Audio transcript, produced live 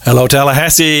Hello,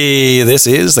 Tallahassee. This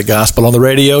is the Gospel on the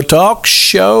Radio Talk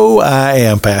Show. I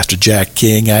am Pastor Jack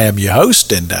King. I am your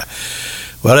host. And,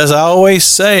 as I always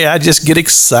say, I just get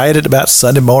excited about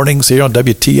Sunday mornings here on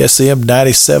WTSM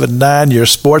 97.9, your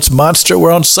sports monster.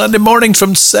 We're on Sunday mornings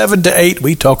from 7 to 8.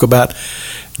 We talk about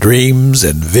dreams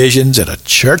and visions and a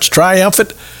church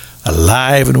triumphant,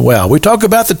 alive and well. We talk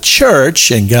about the church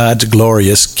and God's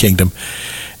glorious kingdom.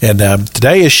 And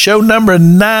today is show number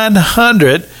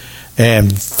 939. I'm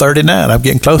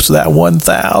getting close to that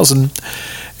 1,000.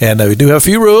 And we do have a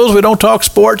few rules. We don't talk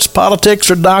sports,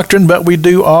 politics, or doctrine, but we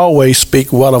do always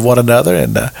speak well of one another.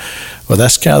 And,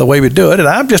 that's kind of the way we do it. And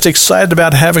I'm just excited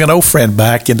about having an old friend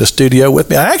back in the studio with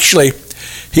me. Actually,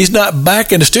 he's not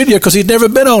back in the studio because he's never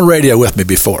been on radio with me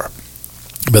before.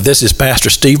 But this is Pastor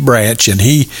Steve Branch, and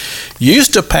he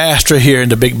used to pastor here in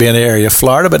the Big Bend area,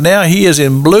 Florida, but now he is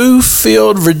in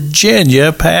Bluefield,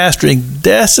 Virginia, pastoring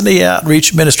Destiny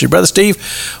Outreach Ministry. Brother Steve,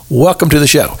 welcome to the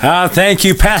show. Thank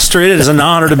you, Pastor. It is an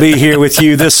honor to be here with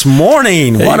you this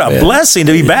morning. What a blessing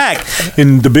to be back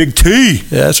in the Big T.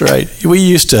 That's right. We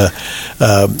used to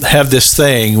have this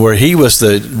thing where he was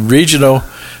the regional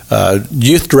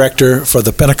youth director for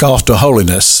the Pentecostal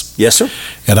Holiness. Yes, sir.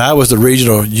 And I was the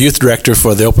regional youth director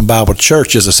for the Open Bible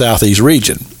Church as the Southeast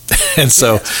region. And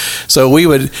so we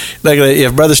would, like,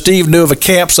 if Brother Steve knew of a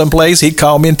camp someplace, he'd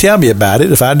call me and tell me about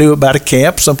it. If I knew about a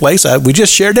camp someplace, we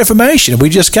just shared information. We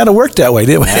just kind of worked that way,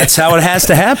 didn't we? That's how it has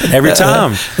to happen every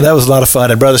time. That was a lot of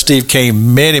fun. And Brother Steve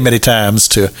came many, many times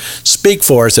to speak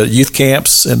for us at youth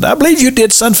camps. And I believe you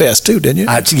did Sunfest too, didn't you?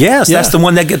 Yes, that's the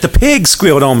one that the pig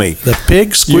squealed on me. The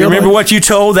pig squealed. You remember what you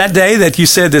told that day that you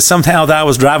said that somehow that I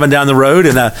was driving down the road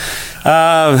and that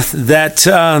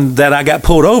I got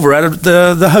pulled over at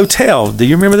the hotel. Do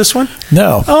you remember this one?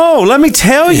 No. Oh, let me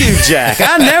tell you, Jack.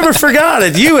 I never forgot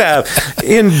it. You have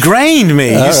ingrained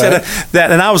me. You said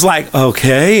that, and I was like,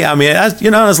 okay. I mean, I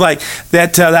was like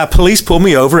that police pulled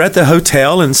me over at the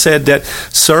hotel and said that,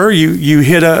 sir, you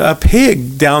hit a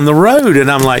pig down the road, and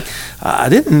I'm like, I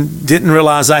didn't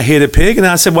realize I hit a pig, and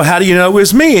I said, well, how do you know it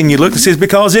was me? And you looked and said,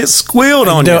 because it squealed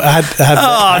on you. That's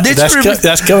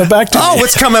coming back to me. Oh,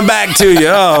 it's coming back to you.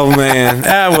 Oh, man.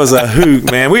 That was a hoot,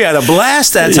 man. We had a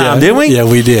blast that time, didn't we? Yeah,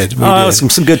 we did.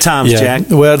 Some good times, Jack.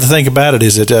 Well, the thing about it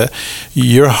is that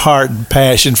your heart and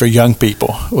passion for young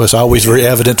people was always very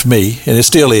evident to me, and it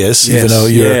still is, even though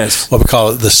you're what we call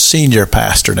it, the senior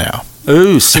pastor now.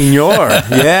 Ooh, senior.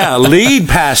 Yeah, lead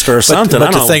pastor or something.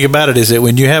 But the thing about it is that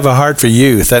when you have a heart for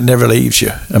youth, that never leaves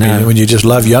you. I mean, when you just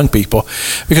love young people.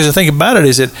 Because the thing about it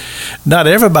is that not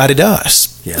everybody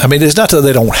does. Yeah. I mean, it's not that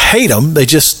they don't hate them. They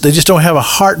just don't have a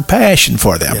heart and passion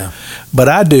for them. Yeah. But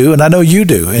I do, and I know you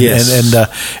do. And, and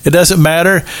it doesn't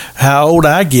matter how old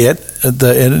I get. In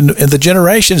the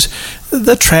generations,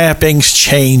 the trappings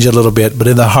change a little bit, but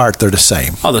in the heart, they're the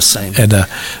same. All the same. And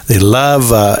they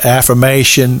love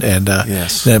affirmation. And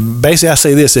basically, I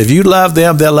say this: if you love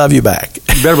them, they'll love you back.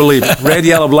 You better believe it. Red,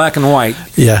 yellow, black, and white.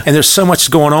 Yeah. And there's so much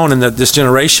going on in this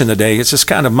generation today. It's just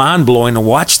kind of mind-blowing to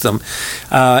watch them.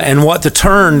 And what the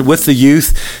turn with the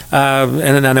youth,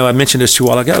 and I know I mentioned this to you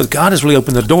a while ago, God has really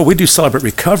opened the door. We do Celebrate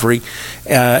Recovery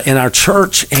in our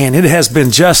church, and it has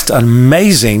been just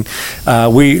amazing.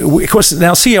 We of course,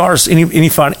 now CR is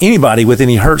anybody with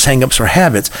any hurts, hang-ups, or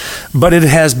habits, but it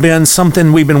has been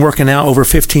something we've been working out over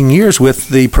 15 years with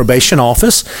the probation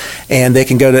office, and they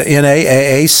can go to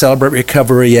NAAA, Celebrate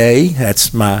Recovery A.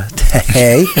 That's my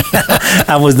A.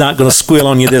 I was not going to squeal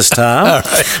on you this time.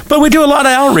 Right. But we do a lot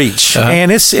of outreach, and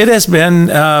it has been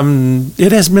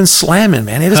slamming,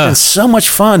 man. It has been so much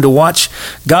fun to watch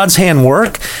God's hand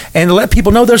work and to let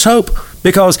people know there's hope.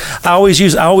 Because I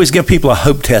always give people a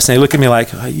hope test, and they look at me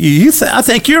like, I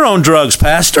think you're on drugs,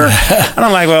 Pastor. And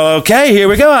I'm like, well, okay, here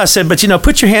we go. I said, but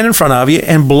put your hand in front of you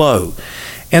and blow.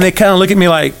 And they kind of look at me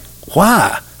like,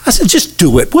 why? I said, just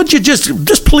do it. Would you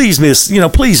just please me,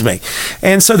 please me.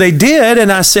 And so they did,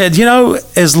 and I said,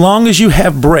 as long as you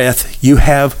have breath, you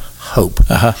have hope.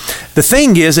 The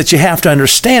thing is that you have to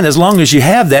understand, as long as you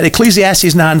have that,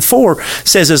 Ecclesiastes 9:4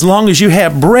 says, as long as you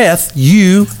have breath,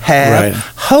 you have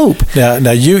hope.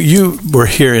 Now you were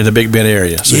here in the Big Bend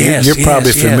area, so you're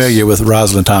probably familiar with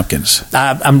Rosalind Tompkins.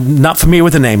 I'm not familiar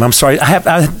with the name. I'm sorry.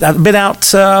 I've been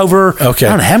out over, I don't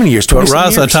know how many years, 20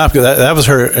 Rosalind years. Tompkins, that was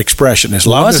her expression. As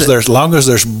long as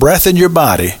there's breath in your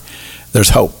body,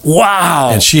 there's hope. Wow.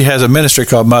 And she has a ministry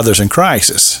called Mothers in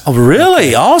Crisis. Oh,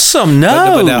 really? Awesome.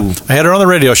 No. But now, I had her on the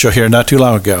radio show here not too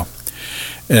long ago.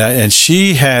 And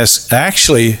she has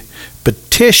actually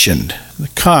petitioned the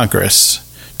Congress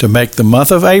to make the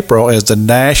month of April as the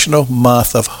National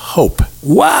Month of Hope.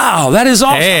 Wow, that is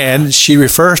awesome. And she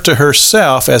refers to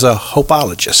herself as a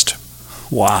hopeologist.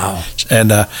 Wow.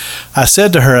 And I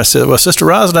said to her, I said, well, Sister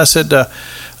Rosalind, I said,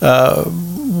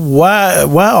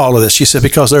 why all of this? She said,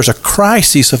 because there's a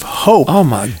crisis of hope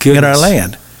in our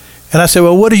land. And I said,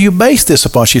 well, what do you base this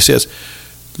upon? She says,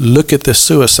 look at the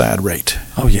suicide rate.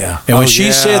 Oh, yeah. And when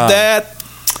she said that,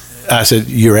 I said,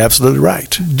 you're absolutely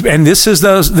right. And this is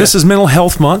Mental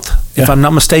Health Month, if I'm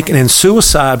not mistaken, and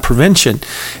suicide prevention.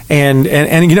 And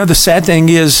you know, the sad thing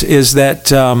is that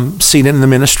seen it in the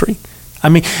ministry. I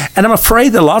mean, and I'm afraid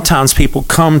that a lot of times people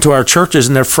come to our churches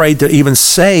and they're afraid to even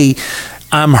say,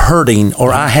 I'm hurting,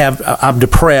 or I'm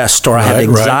depressed, or I have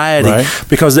anxiety,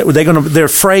 because they're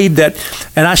afraid that.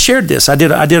 And I shared this. I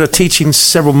did a teaching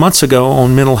several months ago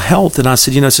on mental health, and I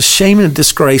said, you know, it's a shame and a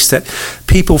disgrace that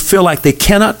people feel like they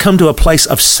cannot come to a place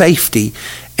of safety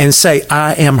and say,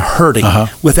 I am hurting,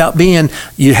 without being,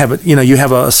 you have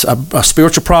a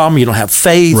spiritual problem, you don't have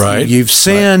faith, you've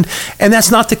sinned, and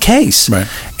that's not the case.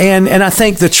 And I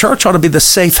think the church ought to be the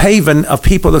safe haven of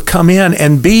people to come in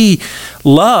and be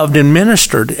loved and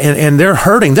ministered, and they're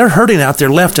hurting out there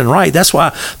left and right. That's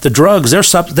why the drugs, they're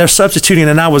substituting.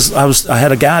 And I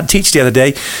had a guy teach the other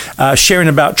day, sharing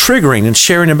about triggering and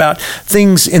sharing about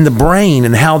things in the brain,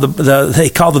 and how they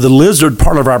call it the lizard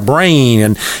part of our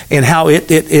brain, and how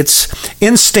it's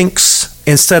instincts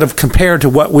instead of compared to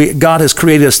what God has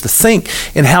created us to think,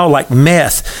 and how like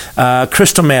meth,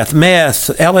 crystal meth,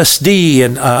 LSD,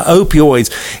 and opioids,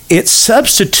 it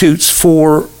substitutes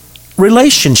for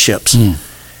relationships.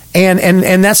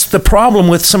 And that's the problem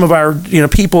with some of our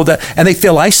people and they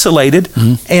feel isolated,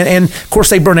 and of course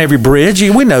they burn every bridge.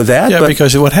 We know that. Yeah,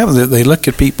 because what happens, they look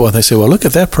at people and they say, well, look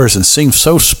at that person, seems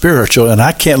so spiritual, and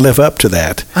I can't live up to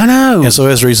that. I know. And so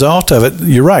as a result of it,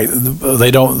 you're right,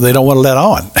 they don't want to let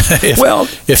on.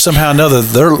 If somehow or another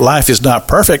their life is not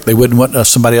perfect, they wouldn't want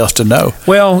somebody else to know.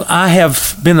 Well, I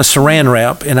have been a Saran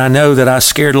wrap, and I know that I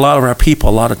scared a lot of our people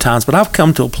a lot of times, but I've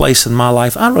come to a place in my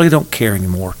life I really don't care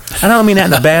anymore. I don't mean that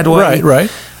in a bad way.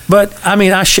 Right. But I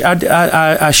mean, I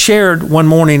shared one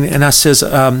morning, and I says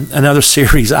another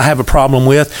series I have a problem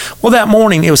with. Well, that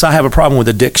morning it was I have a problem with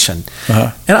addiction,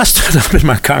 and I stood up in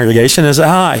my congregation and said,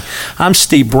 "Hi, I'm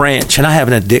Steve Branch, and I have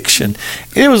an addiction."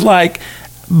 And it was like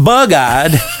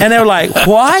bug-eyed, and they were like,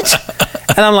 "What?"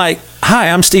 And I'm like, "Hi,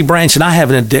 I'm Steve Branch, and I have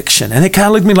an addiction." And they kind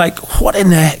of looked at me like, "What in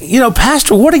the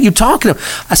Pastor? What are you talking about?"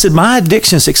 I said, "My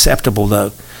addiction is acceptable,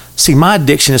 though. See, my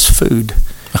addiction is food."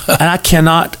 And I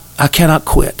cannot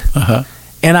quit.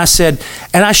 And I said,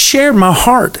 and I shared my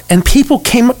heart, and people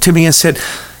came up to me and said,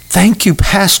 "Thank you,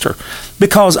 Pastor,"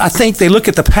 because I think they look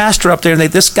at the pastor up there and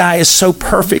this guy is so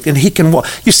perfect and he can walk.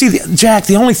 You see, Jack,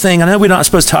 the only thing, I know we're not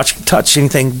supposed to touch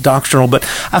anything doctrinal, but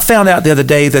I found out the other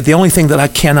day that the only thing that I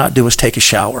cannot do is take a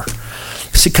shower.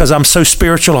 See, because I'm so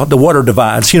spiritual, the water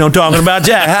divides. You know what I'm talking about,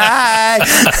 Jack? Hi.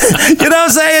 You know what I'm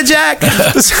saying, Jack?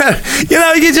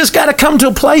 You just got to come to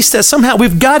a place that somehow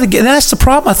we've got to get. And that's the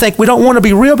problem, I think. We don't want to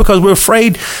be real because we're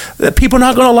afraid that people are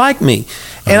not going to like me.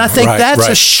 And I think that's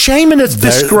a shame and a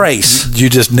disgrace. You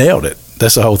just nailed it.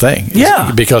 That's the whole thing.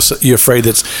 Yeah. Because you're afraid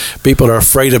that people are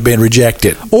afraid of being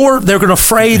rejected. Or they're going to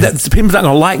afraid that the people's not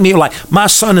going to like me. Like, my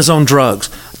son is on drugs.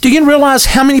 Do you realize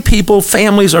how many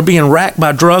families are being racked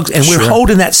by drugs, and we're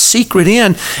holding that secret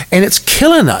in, and it's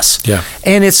killing us. Yeah.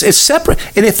 And it's separate.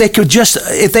 And if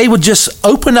they would just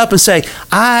open up and say,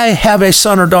 I have a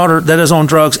son or daughter that is on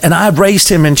drugs, and I've raised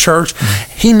him in church.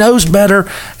 He knows better.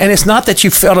 And it's not that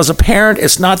you failed as a parent.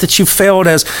 It's not that you failed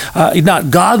as not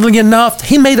godly enough.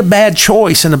 He made a bad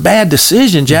choice and a bad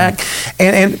decision, Jack.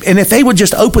 And if they would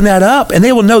just open that up, and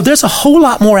they will know there's a whole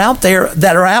lot more out there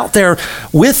that are out there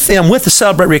with them, with the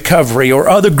Celebrate Recovery or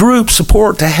other group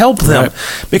support to help them,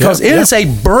 because it is a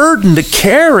burden to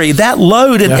carry that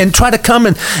load and try to come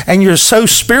and you're so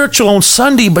spiritual on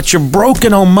Sunday, but you're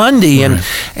broken on Monday, and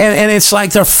it's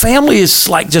like their family is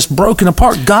like just broken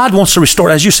apart. God wants to restore,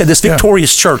 as you said, this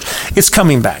victorious church. It's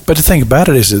coming back. But the thing about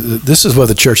it is that this is what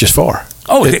the church is for.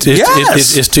 Oh,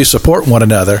 it's to support one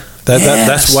another.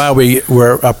 That's why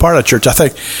we're a part of church. I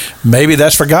think maybe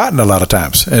that's forgotten a lot of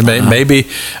times, and maybe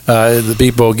the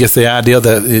people get the idea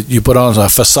that you put on a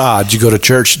facade. You go to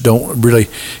church, don't really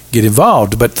get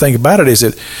involved. But the thing about it is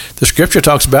that the Scripture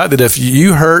talks about that if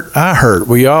you hurt, I hurt.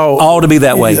 We all to be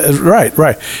that way.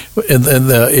 Right. And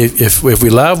if we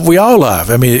love, we all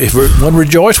love. I mean, if one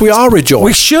rejoice, we all rejoice.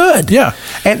 We should. Yeah.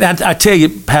 And I tell you,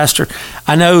 Pastor,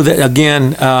 I know that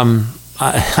again.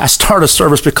 I start a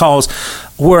service because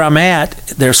where I'm at,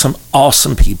 there's some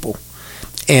awesome people.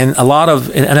 And a lot of,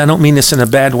 and I don't mean this in a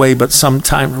bad way, but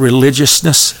sometimes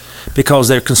religiousness, because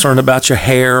they're concerned about your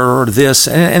hair or this.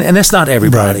 And that's not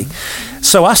everybody.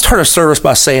 So I started a service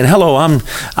by saying, hello,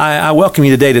 I welcome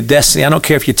you today to Destiny. I don't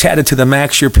care if you're tatted to the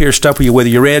max, you're pierced up, or whether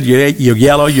you're red, you're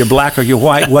yellow, you're black, or you're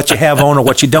white, what you have on or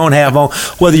what you don't have on,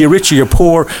 whether you're rich or you're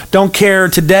poor, don't care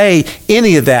today,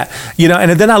 any of that.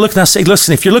 And then I look and I say,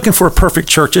 listen, if you're looking for a perfect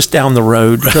church, just down the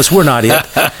road, because we're not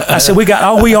it. I said,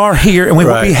 all we are here, and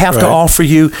what we have to offer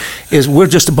you is we're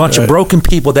just a bunch of broken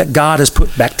people that God has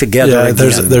put back together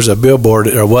again. There's a billboard,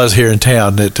 or was here in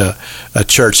town, that a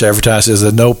church advertises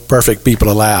that no perfect people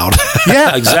allowed.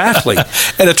 Yeah, exactly.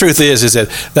 And the truth is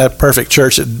that perfect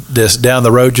church that's down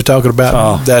the road you're talking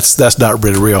about, that's not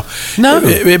really real. No.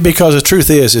 Because the truth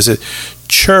is that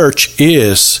church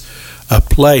is a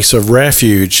place of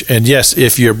refuge, and yes,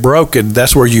 if you're broken,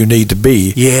 that's where you need to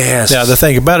be. Yes. Now the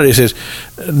thing about it is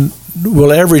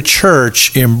will every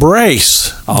church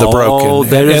embrace the broken? Oh,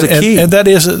 that is a key. And that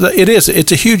is,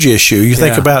 it's a huge issue. You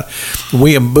think about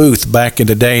William Booth back in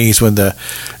the days when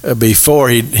before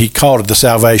he called it the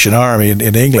Salvation Army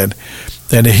in England.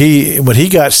 And when he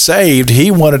got saved,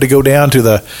 he wanted to go down to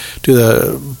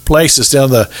the places down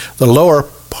the lower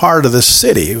part of the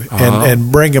city and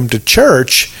bring them to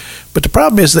church. But the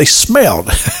problem is they smelled.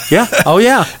 Yeah. Oh,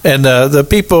 yeah. And the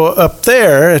people up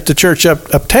there at the church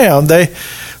uptown,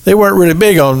 they weren't really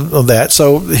big on that.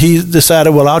 So he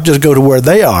decided, well, I'll just go to where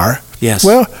they are. Yes.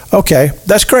 Well, okay,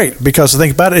 that's great, because the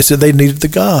thing about it is that they needed the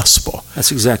gospel.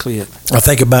 That's exactly it. I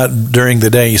think about during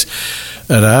the days,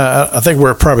 and I think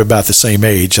we're probably about the same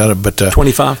age, but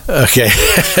 25. Okay.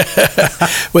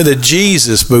 When the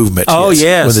Jesus movement hits. Oh,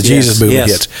 yes. When the Jesus movement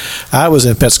hits. I was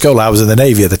in Pensacola. I was in the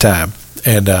Navy at the time,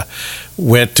 and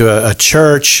went to a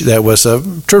church that was a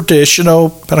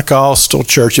traditional Pentecostal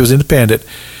church. It was independent.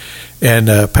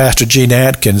 And Pastor Gene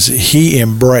Atkins, he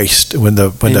embraced when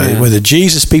the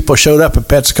Jesus people showed up in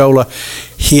Pensacola,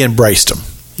 he embraced them.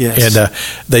 Yes. And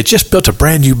they just built a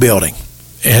brand new building,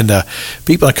 and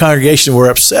people in the congregation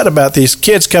were upset about these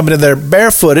kids coming in there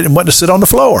barefooted and wanting to sit on the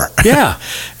floor. Yeah.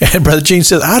 And Brother Gene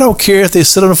said, I don't care if they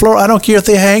sit on the floor. I don't care if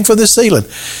they hang from the ceiling.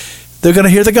 They're going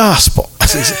to hear the gospel.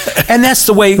 And that's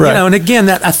the way, and again,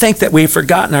 that I think that we've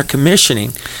forgotten our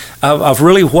commissioning of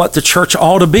really what the church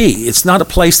ought to be. It's not a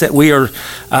place that we are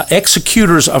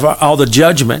executors of all the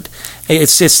judgment.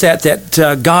 It's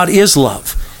that God is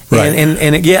love. Right.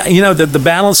 And the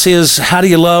balance is, how do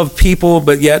you love people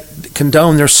but yet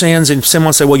condone their sins? And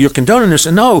someone say, well, you're condoning their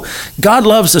sin. No, God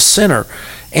loves the sinner.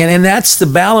 And that's the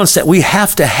balance that we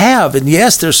have to have. And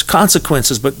yes, there's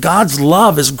consequences, but God's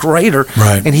love is greater,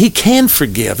 and He can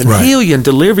forgive and heal you and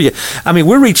deliver you. I mean,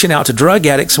 we're reaching out to drug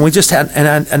addicts, and we just had,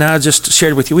 and I just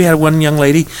shared with you, we had one young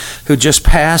lady who just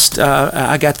passed.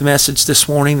 I got the message this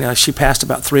morning. She passed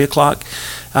about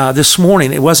 3:00 this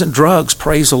morning. It wasn't drugs,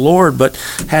 praise the Lord, but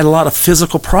had a lot of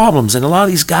physical problems, and a lot of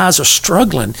these guys are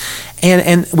struggling.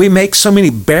 And we make so many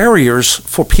barriers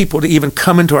for people to even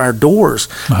come into our doors.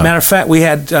 Matter of fact, we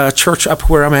had church up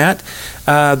where I'm at.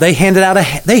 They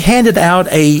handed out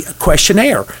a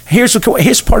questionnaire. Here's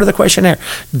part of the questionnaire.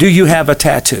 Do you have a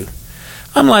tattoo?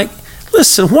 I'm like,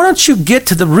 listen, why don't you get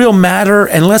to the real matter,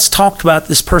 and let's talk about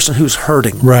this person who's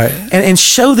hurting. Right. And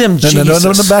show them Jesus.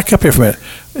 No, back up here for a minute.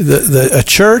 A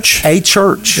church? A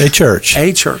church. A church.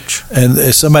 A church. And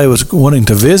somebody was wanting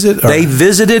to visit? They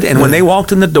visited, and when they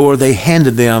walked in the door, they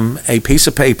handed them a piece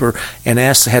of paper and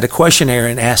had a questionnaire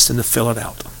and asked them to fill it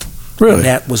out. Really? And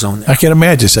that was on there. I can't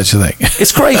imagine such a thing.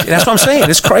 It's crazy. That's what I'm saying.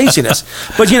 It's craziness.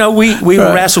 But, we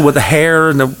wrestle with the hair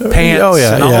and the pants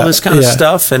and all this kind of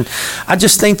stuff. And I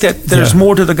just think that there's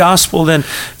more to the gospel than,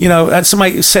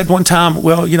 somebody said one time,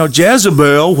 well,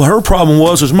 Jezebel, her problem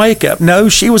was makeup. No,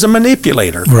 she was a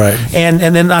manipulator. Right. And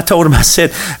then I told him, I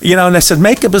said, and they said,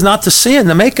 makeup is not the sin.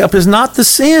 The makeup is not the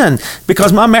sin.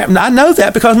 Because I know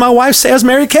that because my wife says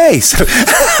Mary Kay.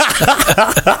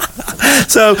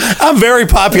 So I'm very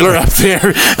popular up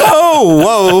there. Oh,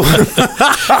 whoa.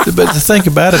 But the thing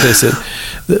about it is that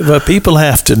what people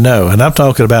have to know, and I'm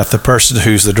talking about the person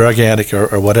who's the drug addict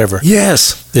or whatever.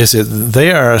 Yes. Is that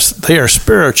they are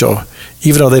spiritual,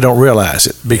 even though they don't realize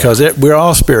it, because we're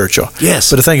all spiritual. Yes.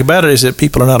 But the thing about it is that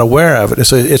people are not aware of it. And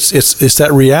so it's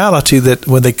that reality that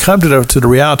when they come to the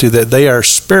reality that they are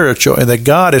spiritual and that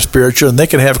God is spiritual and they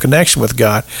can have a connection with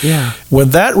God. Yeah.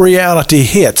 When that reality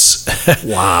hits,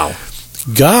 wow.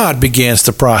 God begins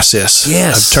the process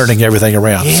of turning everything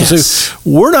around. Yes. So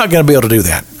we're not going to be able to do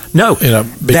that. No,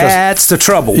 that's the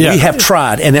trouble. We have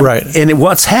tried, and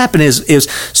what's happened is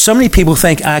so many people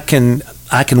think I can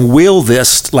will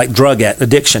this like drug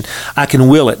addiction. I can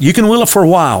will it. You can will it for a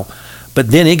while, But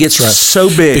then it gets so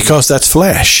big. Because that's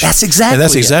flesh. That's exactly And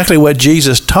that's exactly what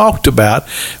Jesus talked about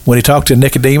when he talked to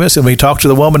Nicodemus and when he talked to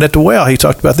the woman at the well. He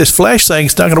talked about this flesh thing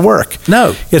is not going to work.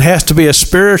 No. It has to be a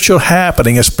spiritual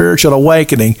happening, a spiritual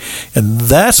awakening. And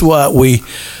that's what we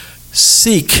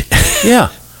seek. Yeah.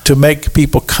 To make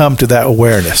people come to that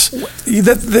awareness.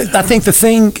 I think the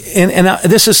thing, and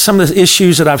this is some of the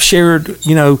issues that I've shared,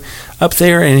 up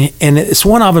there, and it's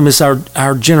one of them is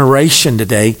our generation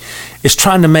today is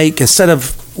trying to make,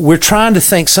 we're trying to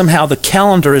think somehow the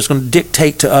calendar is going to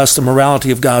dictate to us the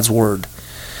morality of God's Word.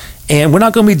 And we're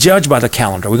not going to be judged by the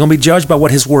calendar. We're going to be judged by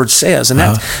what His Word says. And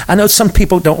I know some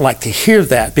people don't like to hear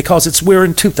that because we're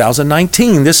in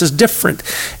 2019. This is different.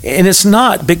 And it's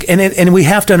not big. And we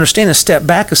have to understand and step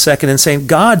back a second and say,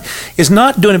 God is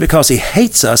not doing it because He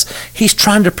hates us. He's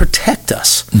trying to protect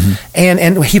us. Mm-hmm.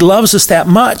 And He loves us that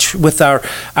much with our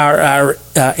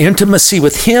intimacy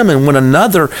with Him and one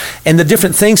another and the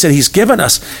different things that He's given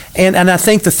us. And I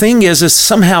think the thing is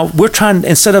somehow we're trying,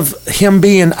 instead of Him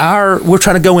being we're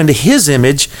trying to go into His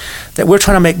image, that we're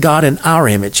trying to make God in our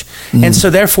image. Mm. And so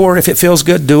therefore, if it feels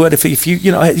good, do it. If you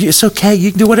it's okay.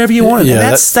 You can do whatever you want. Yeah,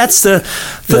 that's the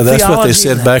that's what they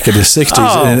said back in the 60s.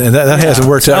 And that hasn't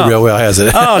worked out real well, has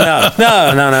it? Oh, no.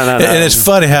 And it's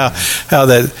funny how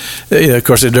that, of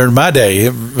course, during my day,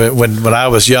 when I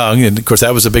was young, and of course,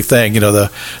 that was a big thing, the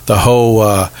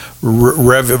whole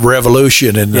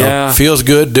revolution and feels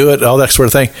good, do it, all that sort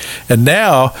of thing. And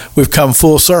now we've come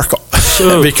full circle.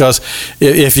 Sure. Because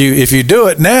if you do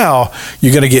it now,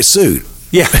 you're going to get sued.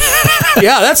 Yeah,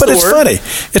 that's but the it's word. funny.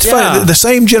 It's funny. The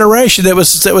same generation that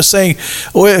was saying,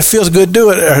 "Oh, it feels good,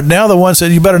 do it," are now the ones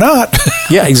saying, "You better not."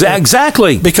 Yeah,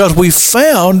 exactly. Because we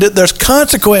found that there's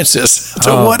consequences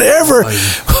to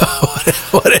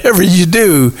whatever you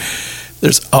do.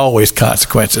 There's always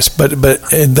consequences, but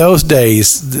in those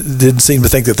days, didn't seem to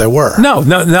think that there were. No.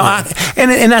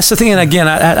 And that's the thing. And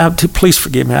again, please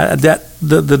forgive me.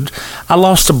 I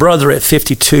lost a brother at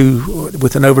 52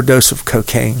 with an overdose of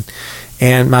cocaine,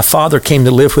 and my father came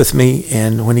to live with me.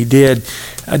 And when he did,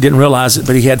 I didn't realize it,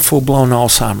 but he had full blown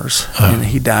Alzheimer's, and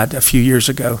he died a few years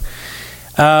ago.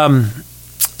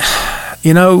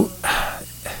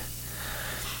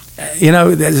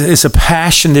 It's a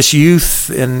passion, this youth,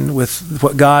 and with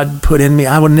what God put in me.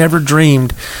 I would never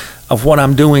dreamed of what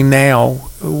I'm doing now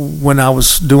when I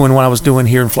was doing what I was doing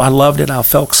here. I loved it. I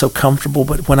felt so comfortable.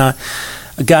 But when I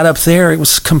got up there, it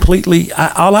was completely,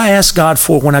 all I asked God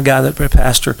for when I got up there,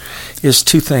 Pastor, is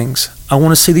two things. I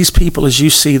want to see these people as you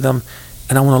see them,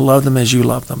 and I want to love them as you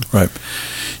love them. Right.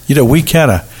 We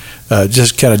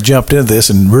just kind of jumped into this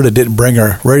and really didn't bring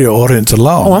our radio audience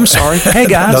along. Oh, I'm sorry. Hey,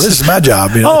 guys. No, this is my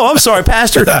job. Oh, I'm sorry,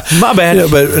 Pastor. My bad.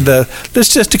 But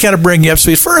let's just to kind of bring you up to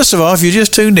speed. First of all, if you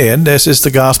just tuned in, this is the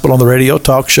Gospel on the Radio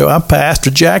talk show. I'm Pastor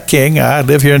Jack King. I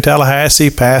live here in Tallahassee,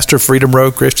 pastor Freedom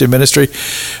Road Christian Ministry.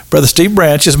 Brother Steve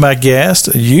Branch is my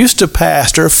guest. Used to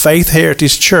pastor Faith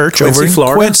Heritage Church over in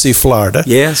Quincy, Florida.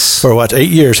 Yes. For 8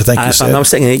 years, I think you said. I'm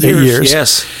saying 8 years.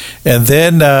 Yes. And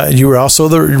then you were also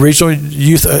the regional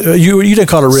youth. You didn't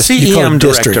call it a CEM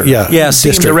director.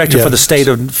 CEM director for the state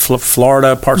of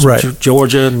Florida, parts of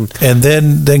Georgia, and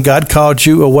then God called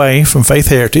you away from Faith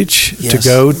Heritage to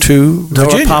go to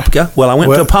Virginia. Apopka. Well, I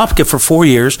went to Apopka for 4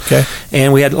 years,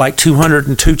 and we had like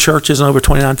 202 churches and over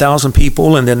 29,000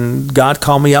 people. And then God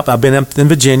called me up. I've been up in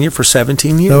Virginia for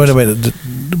 17 years. No, wait a minute.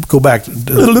 Go back.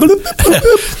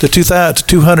 The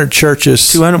 200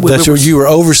 churches. 200. That's what you were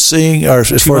overseeing, or as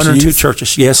far as 202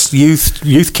 churches. Yes,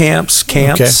 youth camps,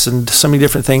 and so many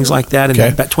different things like that, and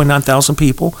about 29,000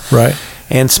 people. Right.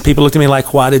 And some people looked at me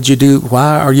like, why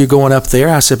are you going up there?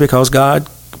 I said, because God,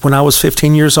 when I was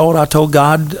 15 years old, I told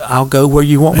God, I'll go where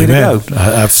you want me to go.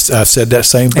 I've said that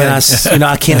same thing. And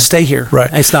I can't stay here. Right.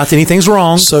 It's not that anything's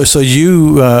wrong. So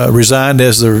you resigned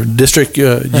as the district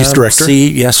youth director.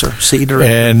 Yes, sir. CE director.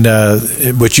 And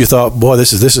but you thought, boy,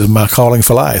 this is my calling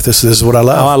for life. This is what I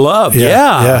love. Oh, I love.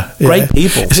 Yeah. Great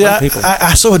people. See,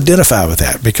 I so identify with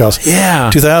that because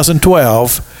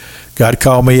 2012. God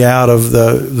called me out of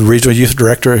the regional youth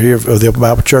director here of the Open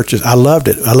Bible Churches. I loved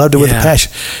it. I loved it with a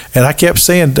passion. And I kept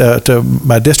saying to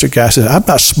my district guy, I said, I'm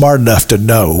not smart enough to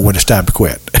know when it's time to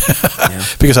quit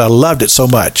because I loved it so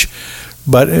much.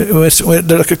 But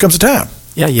there comes a time.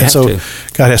 Yeah, you have to.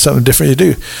 God has something different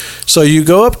to do. So you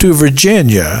go up to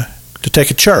Virginia to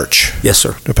take a church. Yes,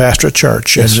 sir. To pastor a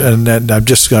church. Yes, and I'm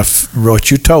just going to,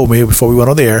 what you told me before we went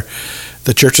on the air,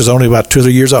 the church is only about 2 or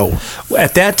 3 years old.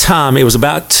 At that time, it was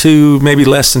about maybe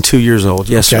less than 2 years old.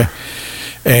 Yes, sir.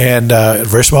 And a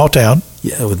very small town.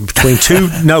 Yeah, between two.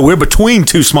 No, we're between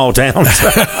two small towns.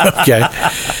 Okay.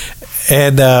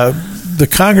 And the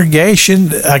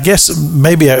congregation, I guess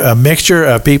maybe a mixture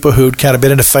of people who'd kind of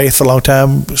been in the faith for a long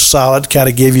time, solid, kind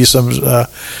of give you some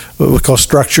what we call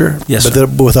structure, yes,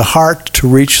 but with a heart to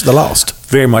reach the lost.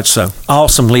 Very much so.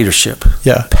 Awesome leadership.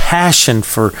 Yeah. Passion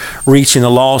for reaching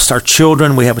the lost. Our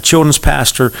children, we have a children's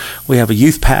pastor. We have a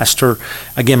youth pastor.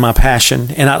 Again, my passion.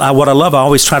 And what I love, I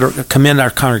always try to commend our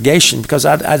congregation because,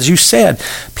 as you said,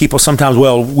 people sometimes,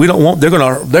 we don't want, they're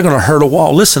going to hurt a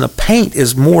wall. Listen, a paint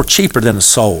is more cheaper than a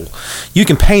soul. You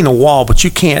can paint a wall, but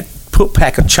you can't put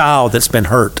back a child that's been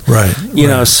hurt. Right. You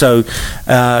know, so,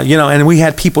 and we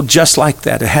had people just like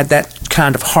that. It had that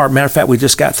kind of heart. Matter of fact, we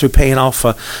just got through paying off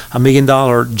a $1 million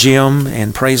gym,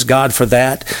 and praise God for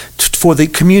that, for the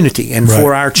community and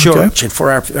for our church and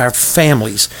for our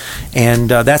families. And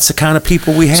that's the kind of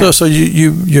people we have. So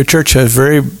your church has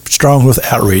very strong with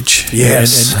outreach.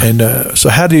 Yes. And so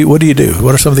what do you do?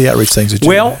 What are some of the outreach things that you do?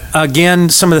 Well, again,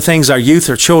 some of the things, our youth,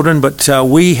 our children, but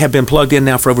we have been plugged in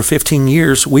now for over 15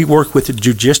 years. We work with the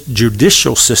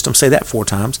judicial system. Say that 4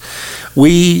 times.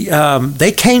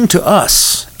 They came to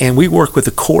us, and we work with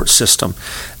the court system.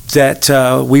 That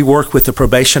we work with the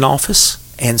probation office.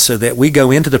 And so that we go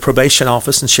into the probation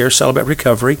office and share Celebrate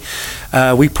Recovery.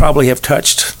 We probably have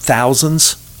touched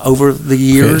thousands over the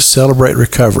years. Okay, Celebrate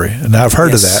Recovery. And I've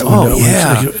heard of that.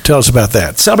 Yeah. Tell us about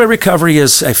that. Celebrate Recovery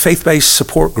is a faith-based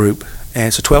support group, and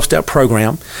it's a 12-step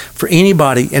program for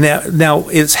anybody. And now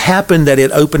it's happened that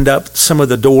it opened up some of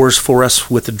the doors for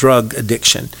us with the drug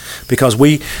addiction, because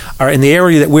we are in the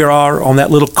area that we are on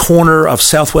that little corner of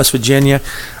Southwest Virginia.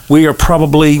 We are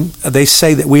probably, they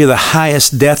say that we are the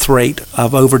highest death rate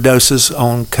of overdoses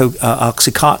on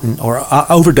Oxycontin or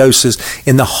overdoses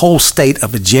in the whole state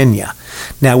of Virginia.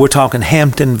 Now we're talking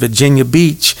Hampton, Virginia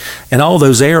Beach, and all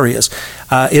those areas.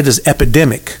 It is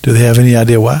epidemic. Do they have any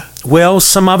idea why? Well,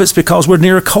 some of it's because we're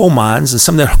near coal mines, and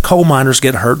some of the coal miners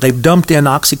get hurt. They've dumped in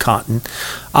Oxycontin,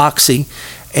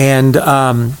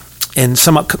 and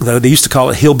some, they used to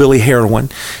call it hillbilly heroin.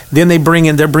 Then they're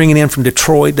bringing in from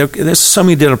Detroit. There's so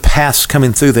many different paths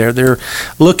coming through there. They're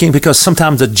looking, because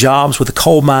sometimes the jobs with the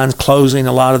coal mines closing,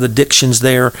 a lot of the addictions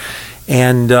there.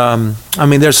 And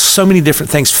there's so many different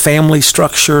things, family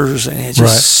structures, and it's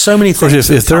just so many things. Of course,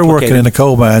 if they're working in the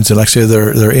coal mines and, like I say,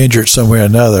 they're injured somewhere or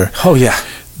another. Oh yeah.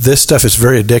 This stuff is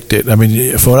very addictive. I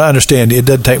mean, from what I understand, it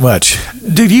doesn't take much.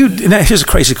 Now here's a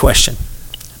crazy question.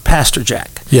 Pastor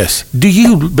Jack. Yes.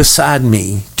 Beside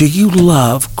me, do you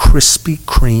love Krispy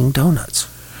Kreme donuts?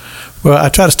 Well, I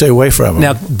try to stay away from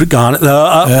them.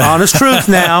 Now, honest truth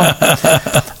now.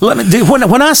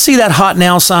 When I see that hot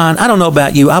now sign, I don't know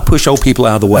about you, I push old people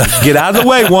out of the way. Get out of the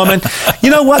way, woman.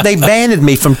 You know what? They banned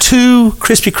me from 2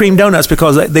 Krispy Kreme donuts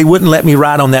because they wouldn't let me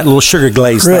ride on that little sugar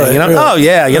glaze thing. You know? Really? Oh,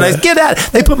 yeah. Get out.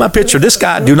 They put my picture. This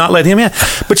guy, do not let him in.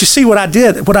 But you see what I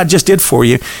just did for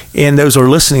you, and those who are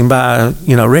listening by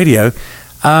radio,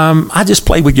 I just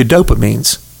played with your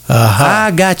dopamines. Uh-huh.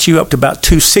 I got you up to about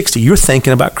 260. You're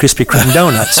thinking about Krispy Kreme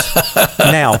donuts.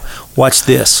 Now, watch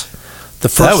this.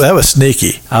 That was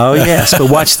sneaky. Oh, yes, but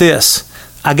watch this.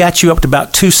 I got you up to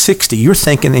about 260. You're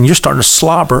thinking, and you're starting to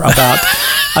slobber about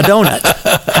a donut.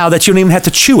 How that you don't even have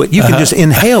to chew it. You can just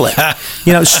inhale it.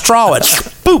 Straw it.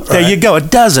 Boop, there you go. A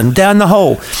dozen down the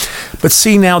hole. But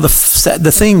see, now the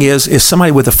thing is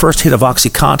somebody with the first hit of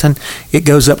Oxycontin, it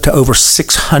goes up to over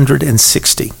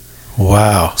 660.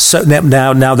 Wow. So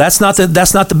now that's not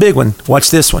the big one. Watch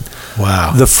this one.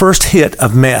 Wow. The first hit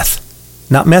of meth,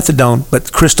 not methadone,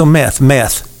 but crystal meth,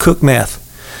 cooked meth,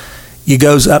 it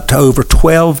goes up to over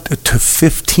 12 to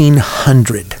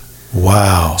 1,500.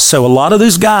 Wow. So a lot of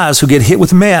those guys who get hit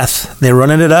with meth, they're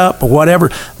running it up or whatever.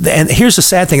 And here's the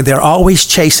sad thing. They're always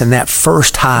chasing that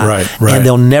first high. Right. And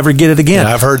they'll never get it again.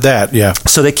 Yeah, I've heard that, yeah.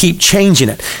 So they keep changing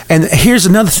it. And here's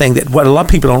another thing that what a lot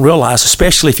of people don't realize,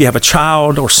 especially if you have a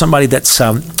child or somebody that's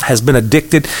has been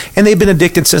addicted, and they've been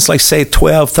addicted since, like, say,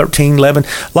 12, 13, 11. A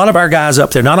lot of our guys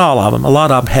up there, not all of them, a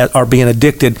lot of them are being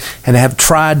addicted and have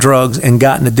tried drugs and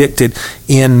gotten addicted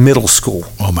in middle school.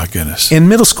 Oh, my goodness. In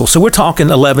middle school. So we're talking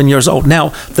 11 years old. Now,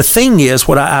 the thing is,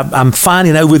 what I'm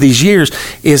finding over these years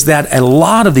is that a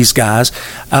lot of these guys,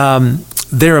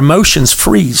 their emotions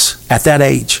freeze at that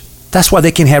age. That's why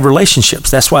they can't have relationships.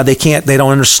 That's why they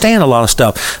don't understand a lot of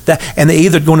stuff. And they're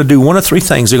either going to do one of 3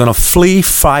 things. They're going to flee,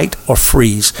 fight, or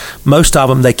freeze. Most of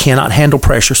them, they cannot handle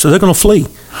pressure, so they're going to flee.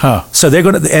 Huh. So they're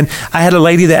going to, and I had a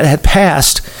lady that had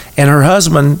passed, and her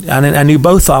husband, I knew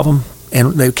both of them,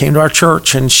 and they came to our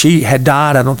church, and she had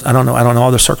died. I don't know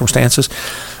all the circumstances.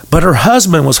 But her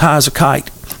husband was high as a kite.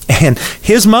 And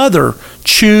his mother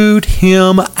chewed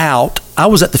him out. I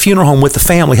was at the funeral home with the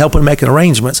family helping make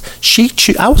arrangements.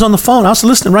 I was on the phone. I was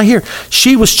listening right here.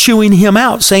 She was chewing him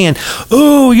out, saying,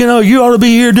 "Oh, you ought to be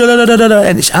here." Da, da, da, da, da.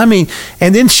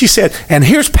 And then she said, "And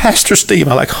here's Pastor Steve."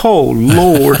 I'm like, "Oh,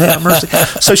 Lord, have mercy."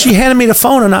 So she handed me the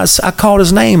phone, and I called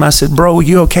his name. I said, "Bro,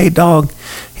 you okay, dog?"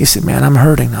 He said, "Man, I'm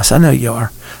hurting." I said, "I know you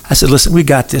are." I said, "Listen, we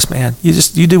got this, man.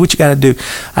 You do what you got to do."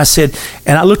 I said,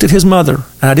 and I looked at his mother,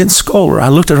 and I didn't scold her. I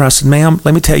looked at her. I said, "Ma'am,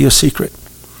 let me tell you a secret."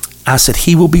 I said,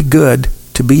 "He will be good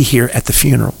to be here at the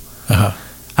funeral." Uh-huh.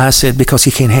 I said, "Because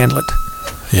he can't handle it."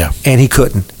 Yeah. And he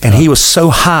couldn't. And he was so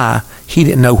high, he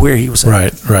didn't know where he was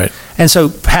at. Right. And so,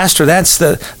 Pastor, that's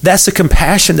the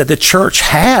compassion that the church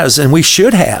has, and we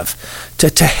should have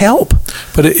to help.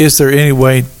 But is there any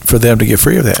way for them to get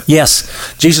free of that? Yes,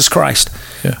 Jesus Christ.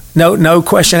 Yeah. No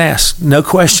question asked. No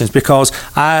questions, because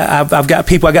I've got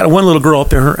people. I got one little girl up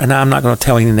there, and I'm not going to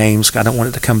tell any names. I don't want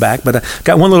it to come back. But I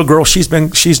got one little girl. She's been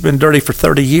dirty for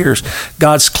 30 years.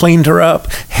 God's cleaned her up.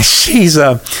 She's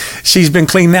been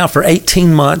clean now for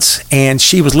 18 months, and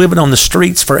she was living on the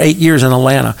streets for 8 years in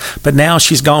Atlanta. But now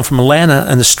she's gone from Atlanta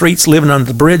and the streets, living under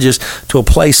the bridges, to a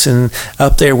place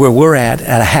up there where we're at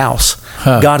a house.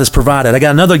 Huh. God has provided. I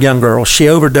got another young girl. She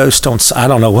overdosed on, I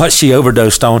don't know what she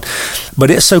overdosed on,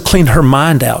 but it so cleaned her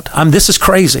mind out. This is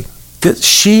crazy.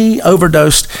 She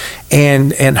overdosed,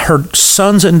 and her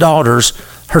son and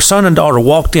daughter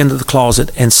walked into the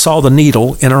closet and saw the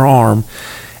needle in her arm,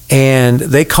 and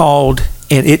they called,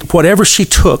 and whatever she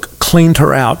took cleaned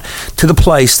her out to the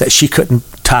place that she couldn't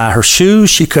tie her shoes,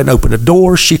 she couldn't open a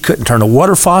door, she couldn't turn a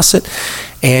water faucet,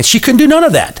 and she couldn't do none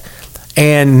of that.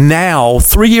 And now,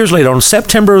 3 years later, on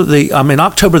October the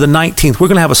 19th, we're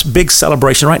going to have a big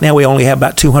celebration. Right now, we only have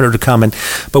about 200 coming,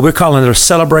 but we're calling it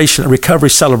a recovery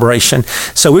celebration.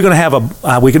 So we're going to have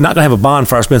we're not going to have a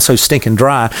bonfire. It's been so stinking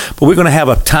dry, but we're going to have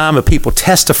a time of people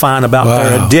testifying about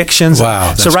their addictions.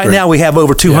 Wow, so right now, we have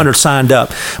over 200 signed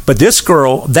up. But this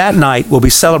girl, that night, will be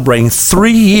celebrating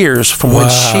 3 years from when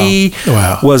she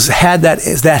had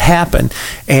that happen.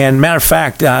 And matter of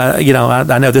fact, I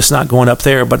know this is not going up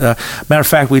there, but matter of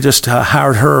fact, we just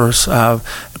hired her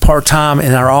part-time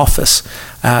in our office.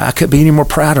 I couldn't be any more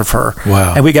proud of her.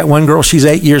 Wow. And we got one girl, she's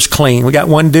 8 years clean. We got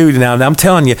one dude now. And I'm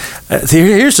telling you,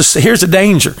 here's the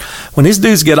danger. When these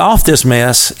dudes get off this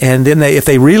mess, and then if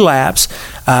they relapse,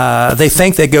 they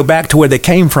think they go back to where they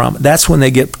came from. That's when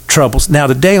they get troubles. Now,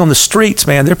 today on the streets,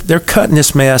 man, they're cutting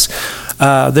this mess.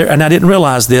 And I didn't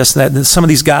realize this. That some of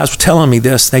these guys were telling me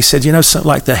this. They said, something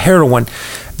like the heroin,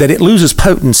 that it loses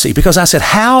potency. Because I said,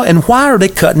 how and why are they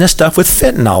cutting this stuff with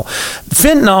fentanyl?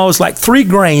 Fentanyl is like 3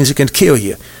 grains that can kill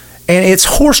you. And it's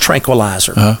horse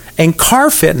tranquilizer. Uh-huh. And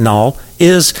carfentanil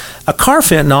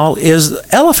is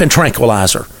elephant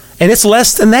tranquilizer. And it's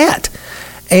less than that.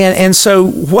 And so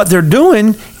what they're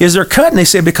doing is they're cutting. They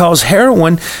said because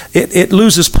heroin, it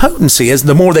loses potency as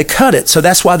the more they cut it. So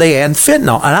that's why they add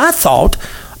fentanyl. And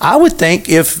I would think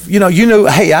if,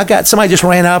 hey, I got somebody just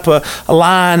ran up a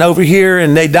line over here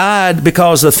and they died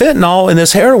because of fentanyl in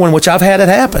this heroin, which I've had it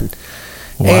happen.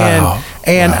 Wow.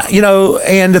 And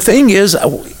and the thing is,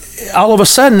 all of a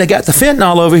sudden they got the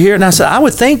fentanyl over here, and I said, I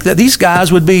would think that these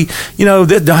guys would be,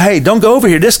 hey, don't go over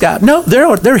here. This guy, no,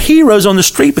 they're heroes on the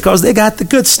street because they got the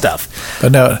good stuff.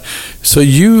 But now, so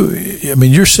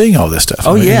you're seeing all this stuff.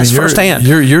 Oh, yes, firsthand.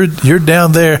 You're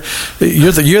down there.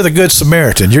 You're the good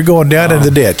Samaritan. You're going down in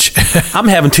the ditch. I'm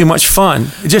having too much fun.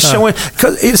 Just showing.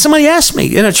 Because somebody asked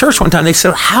me in a church one time. They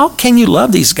said, "How can you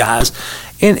love these guys?"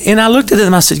 And I looked at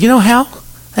them. I said, "You know how?"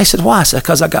 They said, "Why?" I said,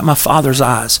 "Because I got my Father's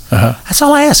eyes." Uh-huh. That's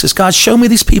all I ask is, God, show me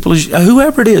these people,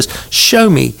 whoever it is, show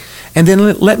me, and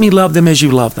then let me love them as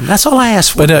you love them. That's all I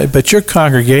ask for. But your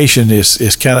congregation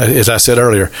is kind of, as I said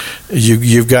earlier,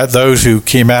 you've got those who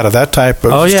came out of that type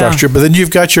of structure, but then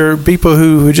you've got your people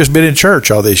who just been in church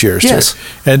all these years. Yes.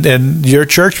 Too. And your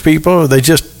church people, they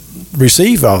just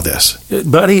receive all this.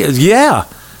 Buddy, yeah.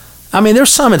 I mean, there's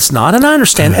some it's not, and I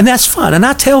understand, and that's fine, and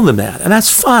I tell them that, and that's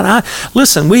fine.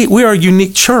 Listen, we are a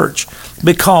unique church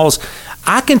because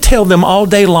I can tell them all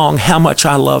day long how much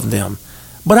I love them,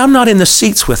 but I'm not in the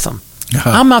seats with them. Uh-huh.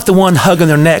 I'm not the one hugging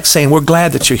their neck saying, we're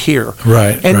glad that you're here.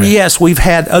 Right. And yes, we've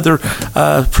had other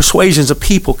persuasions of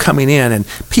people coming in, and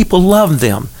people love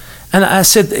them. And I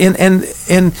said, and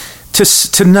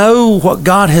to know what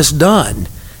God has done,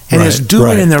 and is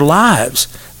doing in their lives.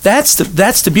 That's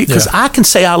the beauty, because I can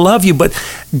say I love you, but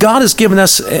God has given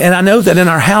us, and I know that in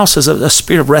our house is a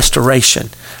spirit of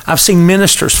restoration. I've seen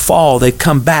ministers fall, they've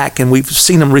come back, and we've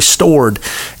seen them restored,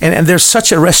 and there's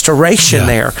such a restoration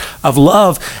there of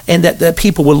love, and that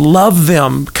people will love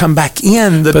them, come back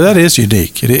in. But that is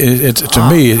unique. To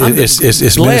me,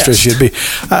 it's ministry should be.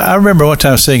 I remember one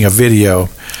time seeing a video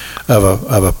of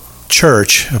a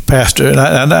church, a pastor, and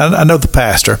I know the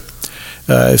pastor.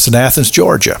 It's in Athens,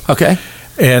 Georgia. Okay.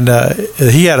 And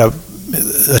he had a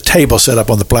table set up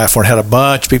on the platform, had a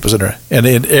bunch of people sitting there. And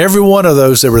in every one of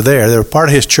those that were there, they were part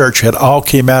of his church, had all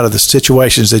came out of the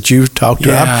situations that you talked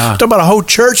about. I'm talking about a whole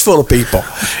church full of people.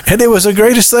 And it was the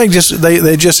greatest thing. Just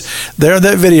there in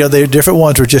that video, they different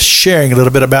ones were just sharing a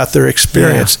little bit about their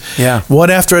experience. One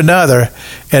after another.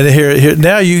 And here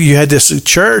now you had this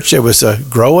church that was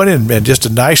growing and just a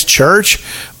nice church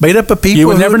made up of people. You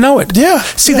would never know it. Yeah.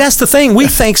 See, that's the thing. We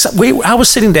think I was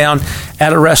sitting down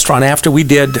at a restaurant after we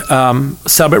did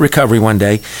Celebrate Recovery one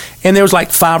day, and there was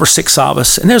like 5 or 6 of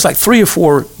us, and there's like 3 or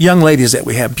 4 young ladies that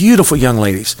we have, beautiful young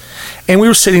ladies. And we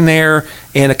were sitting there,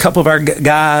 and a couple of our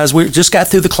guys, we just got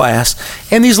through the class,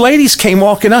 and these ladies came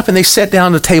walking up, and they sat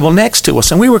down at the table next to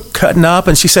us, and we were cutting up,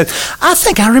 and she said, I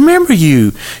think I remember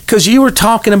you, because you were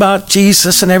talking about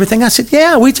Jesus and everything. I said,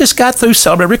 yeah, we just got through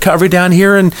Celebrate Recovery down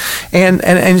here, and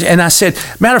I said,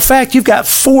 matter of fact, you've got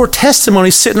 4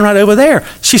 testimonies sitting right over there.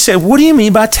 She said, what do you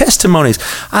mean by testimonies?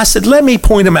 I said, let me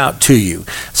point them out to you.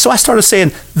 So I started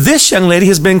saying, this young lady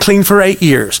has been clean for 8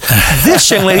 years. This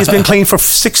young lady has been clean for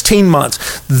 16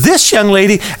 months. This young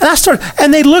lady,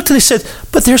 and they looked and they said,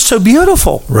 but they're so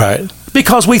beautiful. Right.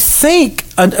 Because we think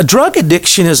a drug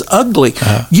addiction is ugly.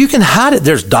 You can hide it.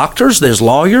 There's doctors, there's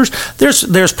lawyers,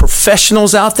 there's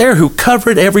professionals out there who cover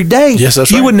it every day. Yes,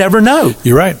 that's right. You would never know.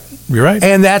 You're right. You're right.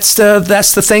 And that's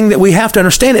the thing that we have to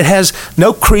understand. It has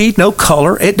no creed, no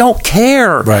color. It don't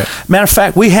care. Right. Matter of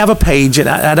fact, we have a page, and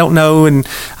I don't know, and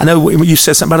I know you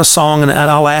said something about a song, and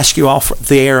I'll ask you off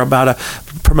the air about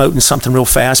promoting something real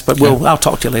fast, but I'll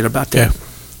talk to you later about that. Yeah.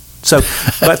 So,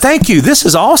 but thank you. This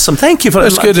is awesome. Thank you for.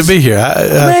 It's good to be here,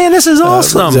 man. This is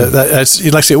awesome. Like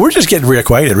I say, we're just getting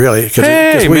reacquainted, really.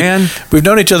 Hey, man, we've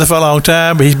known each other for a long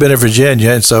time. But he's been in Virginia,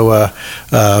 and so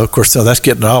of course, that's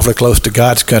getting awfully close to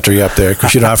God's country up there.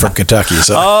 Because I'm from Kentucky.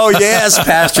 So. Oh yes,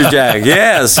 Pastor Jack.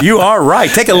 Yes, you are right.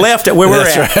 Take a left at where we're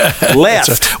at. Right.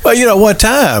 Left. Right. Well, one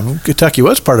time Kentucky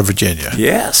was part of Virginia.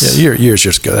 Yes. Yeah, years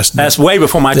ago. That's way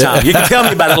before my time. You can tell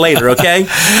me about it later, okay?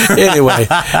 Anyway,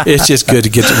 it's just good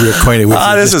to get reacquainted with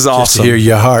you. This is awesome. Just to hear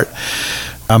your heart.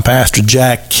 I'm Pastor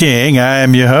Jack King. I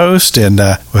am your host, and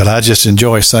I just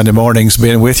enjoy Sunday mornings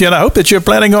being with you, and I hope that you're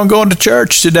planning on going to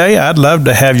church today. I'd love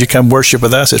to have you come worship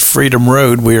with us at Freedom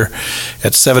Road. We're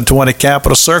at 720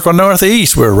 Capitol Circle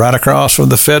Northeast. We're right across from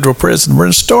the federal prison. We're in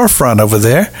the storefront over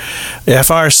there.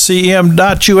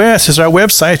 frcm.us is our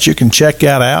website. You can check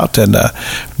that out and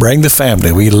bring the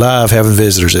family. We love having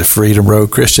visitors at Freedom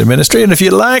Road Christian Ministry, and if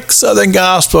you like Southern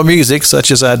gospel music,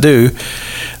 such as I do,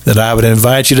 then I would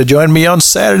invite you to join me on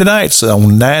Saturday nights on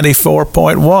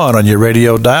 94.1 on your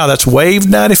radio dial. That's Wave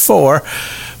 94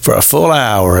 for a full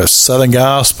hour of Southern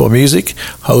gospel music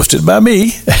hosted by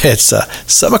me. It's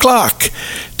 7 o'clock.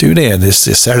 Tune in. This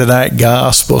is Saturday Night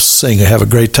Gospel Singing. Have a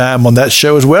great time on that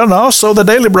show as well. And also the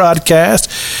daily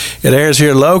broadcast. It airs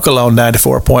here local on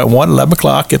 94.1, 11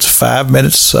 o'clock. It's 5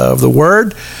 minutes of the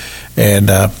Word.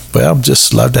 And,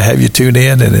 just love to have you tune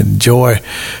in and enjoy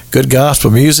good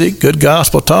gospel music, good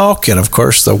gospel talk, and, of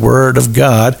course, the Word of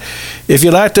God. If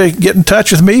you'd like to get in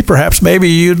touch with me, perhaps maybe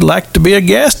you'd like to be a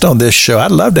guest on this show.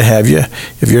 I'd love to have you.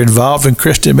 If you're involved in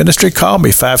Christian ministry, call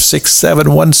me,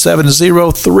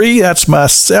 567-1703. That's my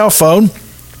cell phone.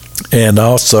 And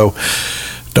also,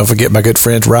 don't forget my good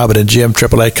friends Robin and Jim,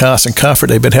 AAA Constant Comfort.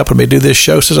 They've been helping me do this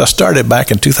show since I started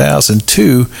back in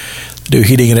 2002. Do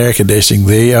heating and air conditioning.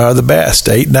 They are the best.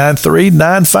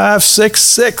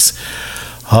 893-9566.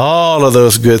 All of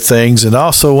those good things. And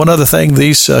also one other thing,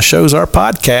 these shows are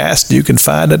podcast. You can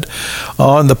find it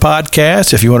on the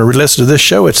podcast. If you want to re-listen to this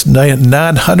show, it's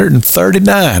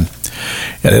 939.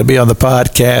 And it'll be on the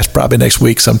podcast probably next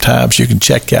week sometimes. You can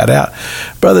check that out.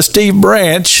 Brother Steve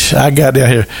Branch, I got down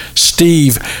here,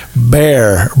 Steve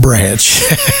Bear Branch.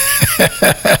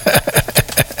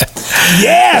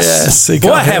 Yes.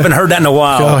 Boy, I haven't heard that in a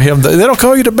while. Call him. They don't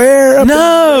call you the Bear?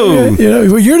 No.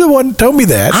 You're the one who told me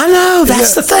that. I know.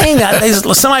 That's the thing.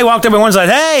 Somebody walked up and one said,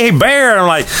 hey, Bear. And I'm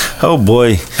like, oh,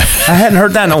 boy. I hadn't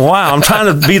heard that in a while. I'm trying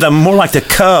to be more like the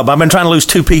Cub. I've been trying to lose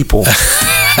 2 people.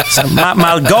 So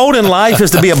my goal in life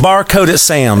is to be a barcode at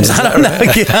Sam's. I don't know.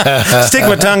 Yeah. Stick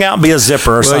my tongue out and be a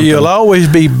zipper or something. Well, you'll always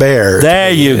be bare.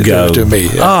 There you go. To me.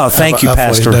 Oh, thank you,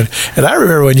 Pastor. And I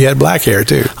remember when you had black hair,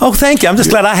 too. Oh, thank you. I'm just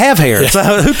glad I have hair. So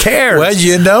who cares?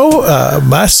 Well,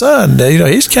 my son,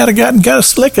 he's kind of gotten kind of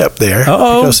slick up there.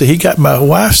 Uh-oh. Because he got my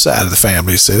wife's side of the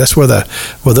family. See, that's where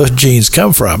those genes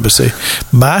come from. But see,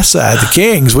 my side, the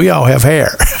Kings, we all have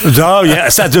hair. Oh, yeah.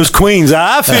 It's not those queens.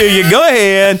 I feel you. Go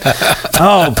ahead.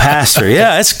 Oh, Pastor.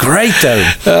 Yeah, it's great,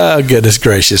 though. Oh, goodness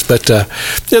gracious. But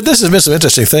this has been some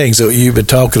interesting things that you've been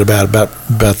talking about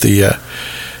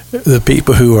the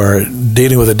people who are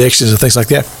dealing with addictions and things like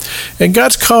that. And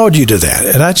God's called you to that.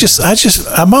 And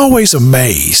I'm always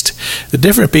amazed. The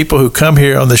different people who come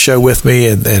here on the show with me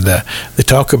and they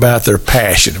talk about their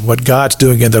passion, what God's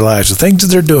doing in their lives, the things that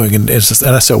they're doing. And I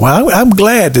said, well, I'm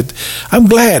glad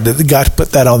that God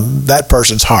put that on that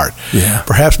person's heart. Yeah.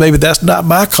 Perhaps maybe that's not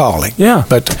my calling. Yeah.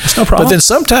 But that's no problem. But then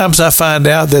sometimes I find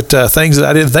out that things that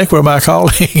I didn't think were my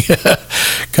calling,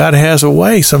 God has a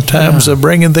way sometimes of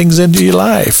bringing things into your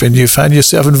life. And you find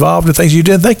yourself involved in things you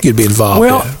didn't think you'd be involved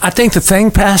in. Well, I think the thing,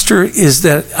 Pastor, is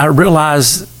that I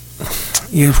realize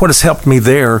what has helped me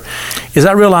there is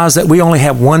I realize that we only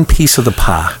have one piece of the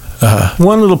pie.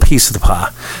 One little piece of the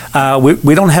pie.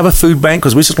 We don't have a food bank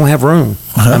because we just don't have room.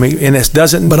 I mean, and it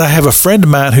doesn't. But I have a friend of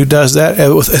mine who does that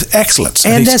with excellence.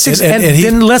 And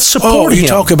then let's support him. You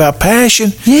talk about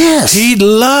passion. Yes. He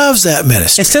loves that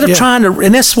ministry. Instead of trying to,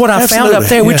 and that's what I found up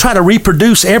there, we try to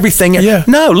reproduce everything. Yeah.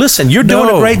 No, listen, you're doing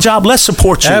a great job. Let's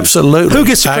support you. Absolutely. Who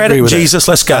gets the credit? Jesus.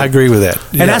 Let's go. I agree with that.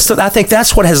 Yeah. And I think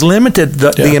that's what has limited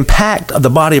the impact of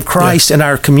the body of Christ in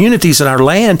our communities and our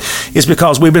land is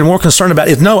because we've been more concerned about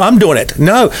it. No, I'm doing it.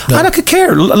 No, I don't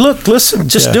care. Look, listen,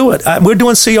 just do it. We're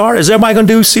doing CR. Is everybody going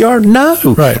to do CR? No.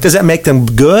 Right. Does that make them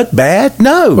good, bad?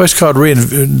 No. Well, it's called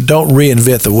don't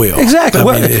reinvent the wheel. Exactly.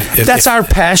 That's our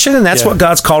passion, and that's what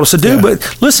God's called us to do.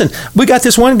 But listen, we got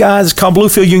this one guy that's called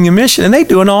Bluefield Union Mission, and they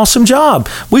do an awesome job.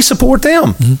 We support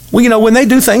them. Mm-hmm. When they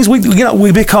do things,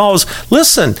 because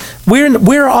listen,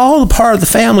 we're all a part of the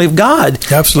family of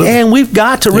God. Absolutely. And we've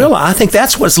got to realize. I think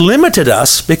that's what's limited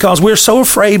us because we're so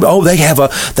afraid. Oh, they have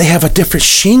a different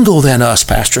shingle than us,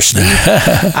 Pastor Steve.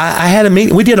 I had a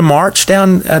meeting. We did a march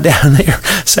down there.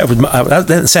 So that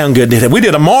didn't sound good, did it? We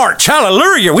did a march.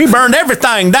 Hallelujah. We burned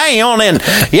everything down. And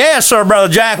yes, sir,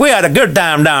 Brother Jack, we had a good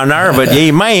time down there. But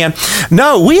man,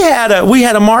 no, we had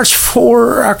a march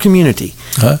for our community,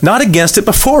 not against it,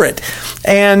 but for it.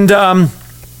 And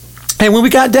when we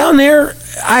got down there,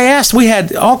 I asked. We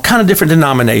had all kind of different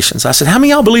denominations. I said, "How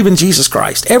many of y'all believe in Jesus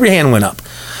Christ?" Every hand went up.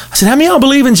 I said, how many of y'all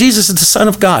believe in Jesus as the Son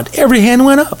of God? Every hand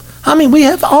went up. I mean, we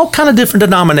have all kind of different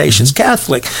denominations,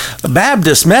 Catholic,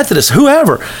 Baptist, Methodist,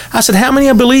 whoever. I said, how many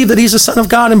of you believe that he's the Son of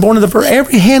God and born of the Virgin?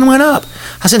 Every hand went up.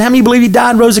 I said, how many believe he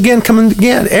died, rose again, coming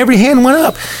again? Every hand went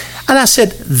up. And I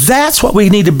said, that's what we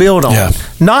need to build on. Yeah.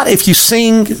 Not if you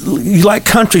like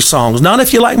country songs, not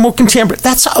if you like more contemporary.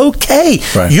 That's okay.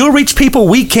 Right. You'll reach people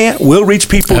we can't. We'll reach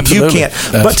people you can't.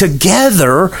 But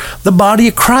together, the body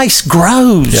of Christ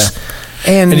grows. Yeah.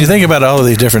 And you think about all of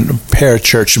these different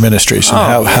parachurch ministries and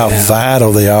how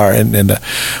vital they are and the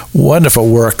wonderful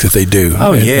work that they do.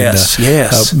 Oh, yes.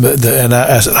 And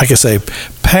like I say,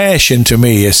 passion to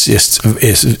me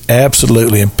is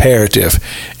absolutely imperative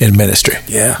in ministry.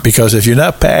 Yeah. Because if you're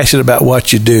not passionate about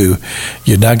what you do,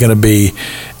 you're not going to be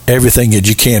everything that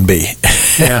you can be.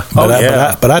 Yeah.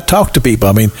 But I talk to people.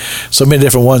 I mean, so many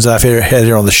different ones that I've had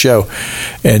here on the show,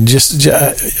 and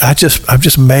I'm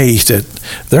just amazed that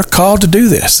they're called to do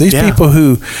this. These people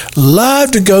who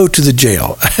love to go to the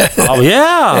jail. Oh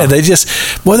yeah. And they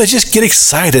just get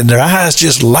excited and their eyes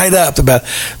just light up about.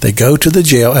 They go to the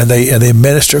jail and they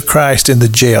minister Christ in the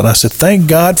jail. And I said, thank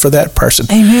God for that person.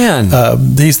 Amen.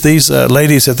 These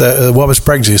ladies at the Women's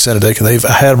Pregnancy Center, I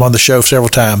had them on the show several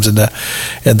times, and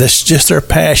that's just their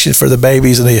passion for the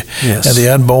babies and the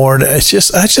unborn. I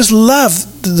just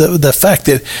love the fact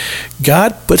that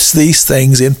God puts these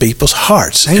things in people's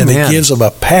hearts. Amen. And He gives them a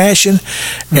passion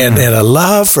and a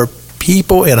love for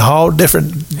people in all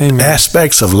different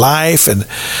aspects of life. And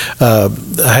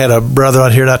I had a brother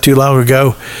on here not too long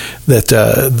ago that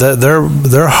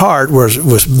their heart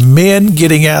was men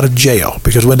getting out of jail,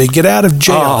 because when they get out of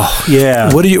jail,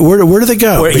 where do they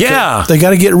go? They got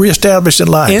to get reestablished in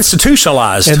life,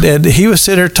 institutionalized. And he was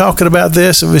sitting there talking about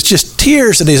this, and it was just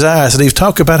tears in his eyes, and he was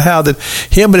talking about how that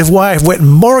him and his wife went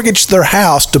and mortgaged their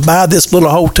house to buy this little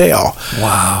hotel.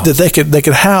 Wow! That they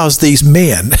could house these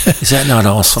men. Is that not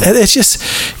awesome? And it's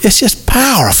just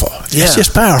powerful. Yeah. It's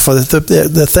just powerful that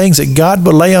the things that God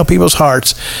will lay on people's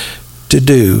hearts to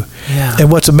do. Yeah.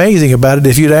 And what's amazing about it,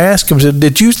 if you'd ask them,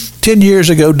 did you 10 years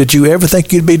ago, did you ever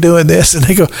think you'd be doing this? And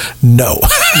they go, no.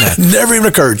 Never even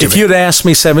occurred to me. If you'd asked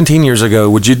me 17 years ago,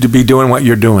 would you be doing what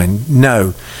you're doing?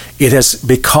 No. It has,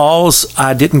 because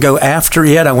I didn't go after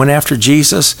it, I went after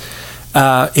Jesus.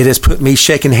 It has put me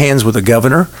shaking hands with a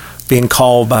governor, being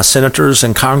called by senators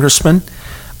and congressmen.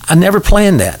 I never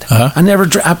planned that.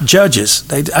 Judges.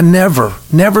 I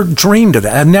never dreamed of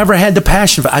that. I never had the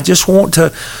passion for it. I just want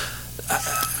to.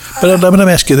 But let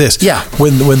me ask you this. Yeah.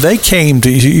 When they came to,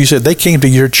 you said they came to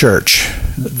your church.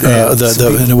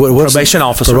 Probation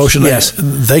officers. Yes.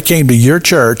 They came to your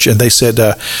church and they said,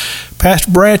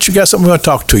 Pastor Branch, you got something we want to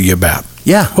talk to you about.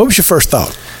 Yeah. What was your first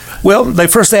thought? Well, they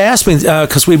asked me,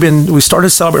 because we started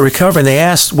Celebrate Recovery, and they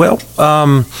asked,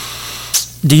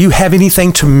 do you have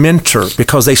anything to mentor?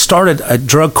 Because they started a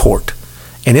drug court.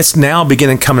 And it's now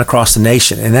beginning coming across the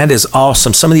nation, and that is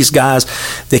awesome. Some of these guys,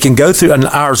 they can go through, and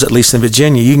ours at least in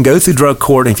Virginia, you can go through drug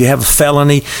court, and if you have a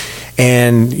felony,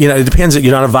 and it depends that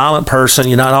you're not a violent person,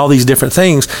 you're not all these different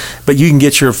things, but you can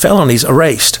get your felonies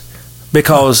erased.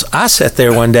 Because I sat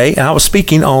there one day and I was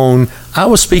speaking on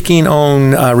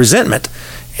resentment,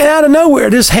 and out of nowhere,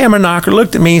 this hammer knocker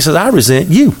looked at me and says, "I resent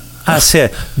you." I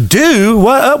said, "Dude,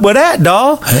 what up with that,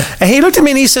 dawg?" And he looked at me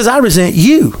and he says, "I resent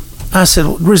you." I said,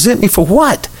 "Resent me for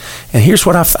what?" And here's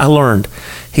what I learned.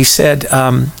 He said,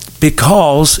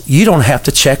 "Because you don't have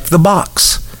to check the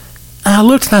box." And I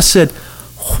looked and I said,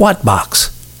 "What box?"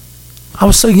 I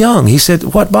was so young. He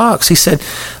said, "What box?" He said,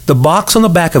 "The box on the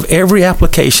back of every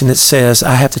application that says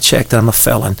I have to check that I'm a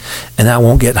felon and I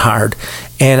won't get hired."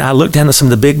 And I looked down at some of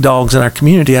the big dogs in our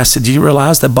community. I said, "Do you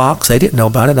realize the box?" They didn't know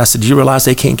about it. I said, "Do you realize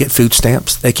they can't get food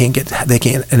stamps? They can't,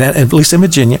 and at least in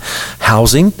Virginia,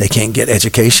 housing. They can't get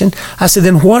education." I said,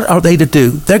 "Then what are they to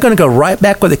do? They're going to go right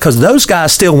back with it, because those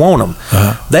guys still want them.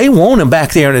 They want them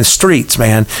back there in the streets,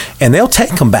 man, and they'll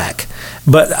take them back.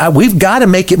 But we've got to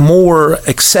make it more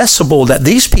accessible that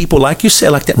these people, like you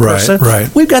said, like that person,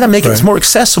 we've got to make it more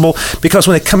accessible, because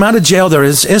when they come out of jail, they're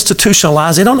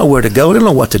institutionalized. They don't know where to go. They don't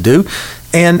know what to do.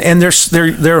 And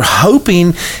they're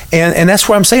hoping, and that's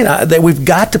why I'm saying that we've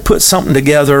got to put something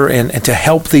together and to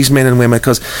help these men and women,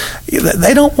 because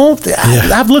they don't want that.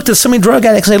 Yeah. I've looked at so many drug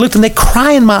addicts, and they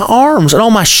cry in my arms and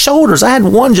on my shoulders. I had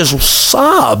one just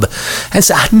sob and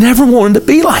say, "I never wanted to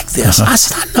be like this." I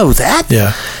said, "I know that."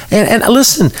 Yeah. And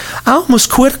listen, I almost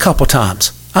quit a couple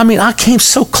times. I mean, I came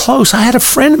so close. I had a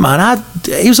friend of mine.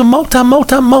 He was a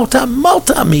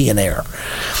multi-millionaire,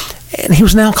 and he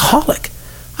was an alcoholic.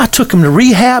 I took him to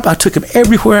rehab. I took him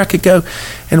everywhere I could go.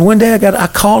 And one day I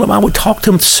called him. I would talk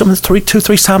to him two,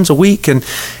 three times a week. And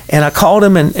I called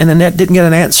him, and Annette didn't get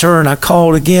an answer. And I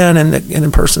called again, and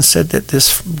the person said that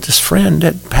this friend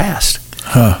had passed.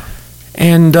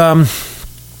 And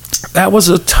that was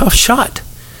a tough shot.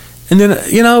 And then,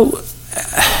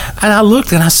 and I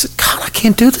looked and I said, "God, I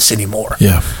can't do this anymore."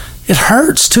 Yeah. It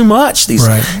hurts too much.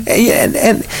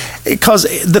 And because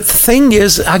the thing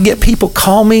is, I get people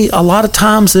call me a lot of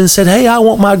times and said, "Hey, I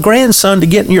want my grandson to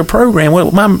get in your program."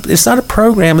 Well, it's not a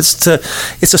program. It's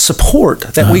a support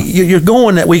that you're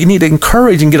going, that we need to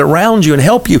encourage and get around you and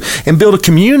help you and build a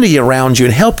community around you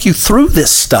and help you through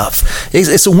this stuff.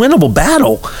 It's a winnable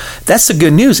battle. That's the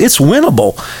good news. It's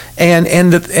winnable. And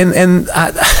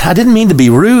I didn't mean to be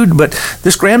rude, but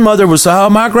this grandmother was, "Oh,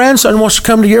 my grandson wants to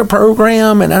come to your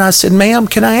program." And I said, "Ma'am,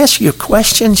 can I ask you a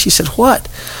question?" She said, "What?"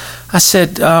 I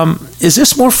said, "Is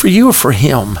this more for you or for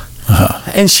him?"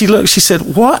 And she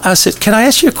said, "What?" I said, "Can I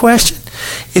ask you a question?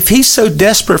 If he's so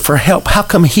desperate for help, how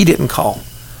come he didn't call?"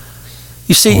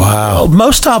 You see,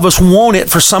 most of us want it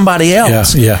for somebody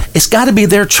else. Yeah. It's got to be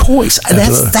their choice.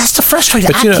 That's the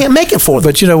frustrating. I can't make it for them.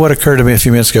 But you know what occurred to me a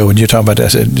few minutes ago when you were talking about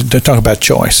that? They're talking about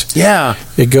choice. Yeah.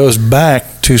 It goes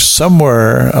back to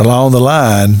somewhere along the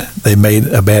line they made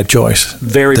a bad choice.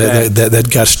 Very bad. That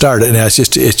got started, and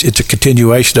it's a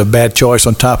continuation of bad choice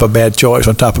on top of bad choice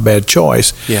on top of bad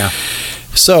choice. Yeah.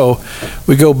 So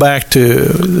we go back to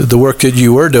the work that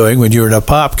you were doing when you were in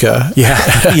Apopka. Yeah.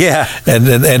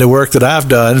 and the work that I've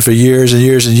done for years and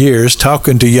years and years,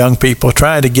 talking to young people,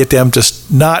 trying to get them to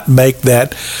not make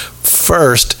that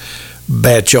first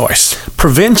bad choice.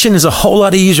 Prevention is a whole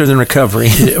lot easier than recovery.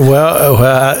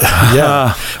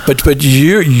 Yeah. But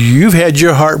you've had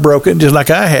your heart broken just like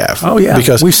I have. Oh, yeah.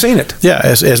 Because we've seen it. Yeah.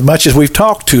 As much as we've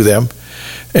talked to them,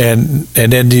 and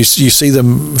then you see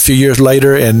them a few years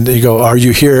later, and you go, "Are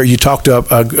you here?" You talk to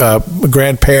a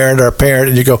grandparent or a parent,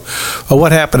 and you go, "Oh,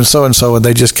 what happened?" And so, and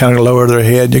they just kind of lower their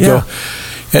head. And you go,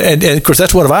 and of course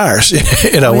that's one of ours.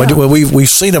 When we've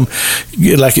seen them,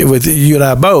 like with you and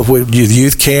I both, with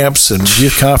youth camps and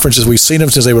youth conferences, we've seen them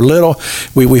since they were little.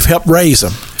 We've helped raise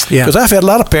them. Yeah. Because I've had a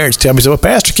lot of parents tell me, "So, well,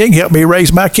 Pastor King helped me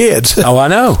raise my kids." Oh, I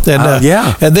know. And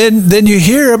yeah. And then you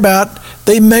hear about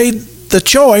they made the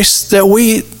choice that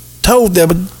we told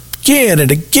them again and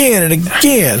again and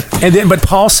again. And then, but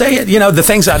Paul said, the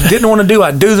things I didn't want to do,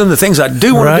 I do them. The things I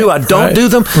do want to do, I don't do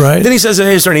them. Right. Then he says,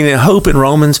 is there any hope in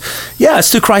Romans? Yeah,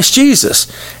 it's through Christ Jesus.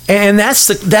 And that's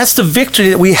the victory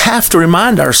that we have to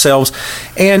remind ourselves.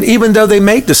 And even though they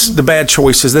make the bad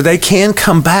choices, that they can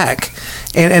come back.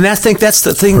 And I think that's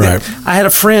the thing. Right. That I had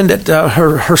a friend that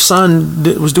her son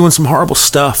was doing some horrible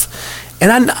stuff.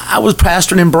 And I was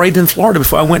pastoring in Bradenton, Florida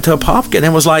before I went to Apopka, and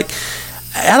it was like,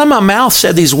 out of my mouth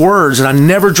said these words, and I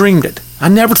never dreamed it. I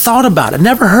never thought about it.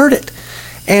 Never heard it.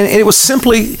 And it was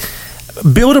simply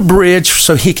build a bridge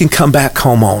so he can come back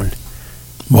home on.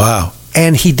 Wow.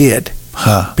 And he did.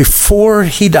 Huh. Before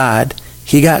he died,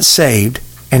 he got saved.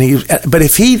 But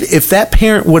if that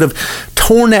parent would have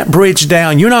torn that bridge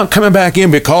down, you're not coming back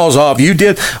in because of you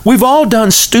did. We've all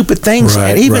done stupid things.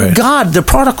 Right, and even right. God, the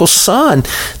prodigal son,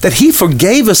 that he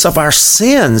forgave us of our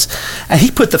sins, and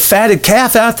he put the fatted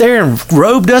calf out there and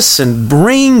robed us and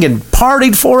ringed and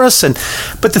partied for us.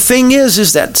 But the thing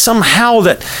is that somehow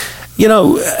that.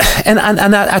 And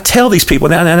I tell these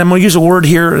people, and I'm going to use a word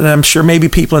here, and I'm sure maybe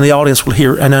people in the audience will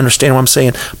hear and understand what I'm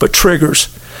saying, but triggers.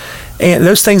 And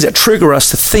those things that trigger us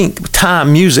to think,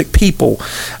 time, music, people,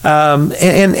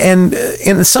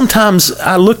 and sometimes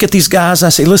I look at these guys and I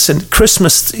say, listen,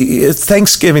 Christmas,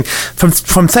 Thanksgiving,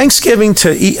 from Thanksgiving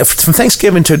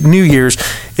to New Year's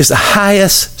is the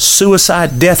highest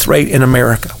suicide death rate in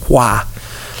America. Why?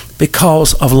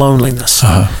 Because of loneliness.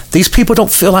 Uh-huh. These people don't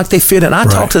feel like they fit in. I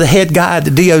talked to the head guy at the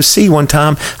DOC one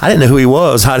time. I didn't know who he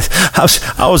was. I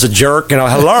was a jerk.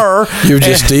 Hello. You were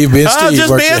just Steve being Steve. I was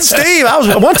just being Steve.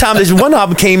 One time, one of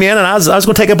them came in, and I was going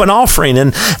to take up an offering,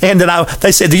 and then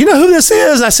they said, "Do you know who this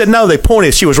is?" And I said, "No." They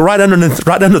pointed. She was right under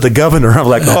the governor. I'm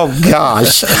like, "Oh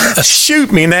gosh,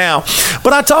 shoot me now!"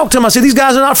 But I talked to him. I said, "These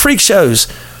guys are not freak shows.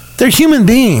 They're human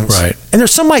beings, right? And they're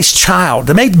somebody's child.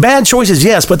 They make bad choices,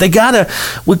 yes, but we gotta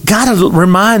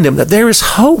remind them that there is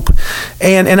hope,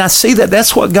 and I see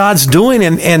that's what God's doing.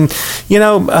 And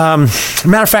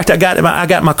matter of fact, I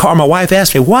got my car. My wife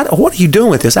asked me, "What are you doing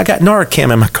with this?" I got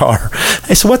Narcan in my car.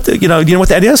 I said, "What you know what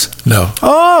that is?" No.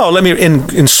 Oh, let me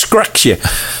instruct you.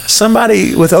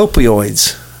 Somebody with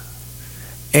opioids.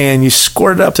 And you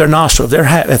squirt it up their nostril.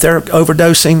 If they're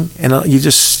overdosing, and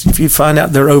if you find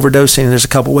out they're overdosing, there's a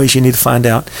couple ways you need to find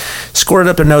out. Squirt it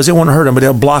up their nose. It won't hurt them, but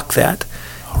they'll block that.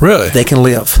 Really? They can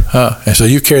live. And so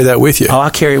you carry that with you? Oh, I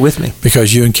carry it with me.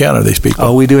 Because you encounter these people.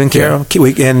 Oh, we do encounter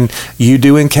them. And you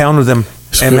do encounter them.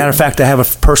 And matter of fact, I have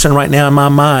a person right now in my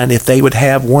mind, if they would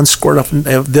have one squirt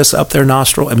of this up their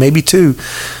nostril, and maybe two,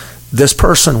 this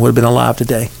person would have been alive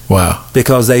today. Wow.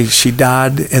 Because she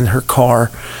died in her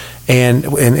car. And it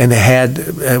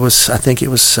was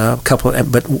a couple,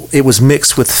 but it was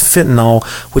mixed with fentanyl,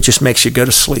 which just makes you go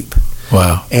to sleep.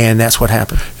 Wow. And that's what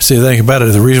happened. See, the thing about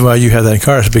it, the reason why you have that in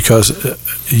car is because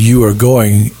you are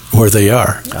going where they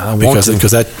are.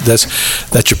 Because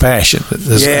that's your passion.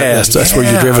 That's where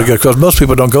you're driven to go. Because most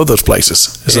people don't go those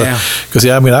places. Because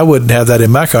I wouldn't have that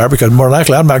in my car because more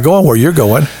likely I'm not going where you're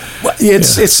going. Well,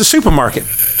 it's the supermarket.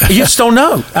 You just don't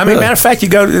know. Really? Matter of fact, you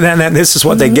go to, and this is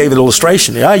what they gave an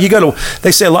illustration. You go to,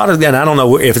 they say a lot of, and I don't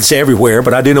know if it's everywhere,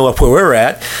 but I do know up where we're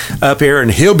at, up here in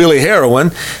Hillbilly Heroin,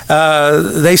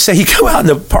 they say you go out in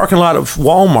the parking lot of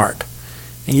Walmart,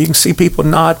 and you can see people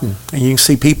nodding, and you can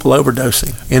see people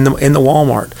overdosing in the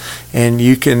Walmart, and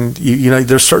you can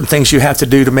there's certain things you have to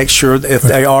do to make sure that if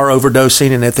they are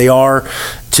overdosing and if they are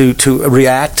to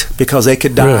react because they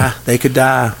could die. Really? They could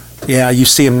die. Yeah, you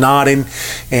see them nodding,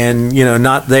 and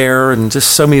not there, and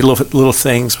just so many little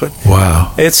things. But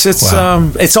wow,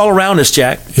 it's all around us,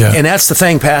 Jack. Yeah. And that's the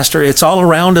thing, Pastor. It's all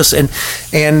around us. And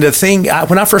the thing,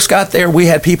 when I first got there, we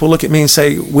had people look at me and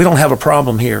say, "We don't have a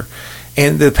problem here."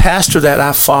 And the pastor that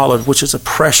I followed, which is a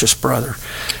precious brother,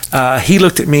 he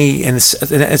looked at me and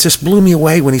it just blew me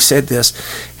away when he said this.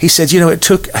 He said,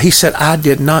 he said, "I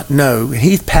did not know." And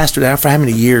he pastored out for how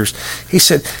many years? He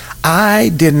said, "I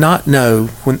did not know,"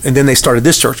 and then they started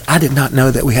this church, "I did not know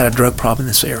that we had a drug problem in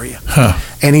this area." Huh.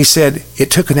 And he said,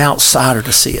 it took an outsider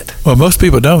to see it. Well, most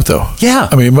people don't, though. Yeah.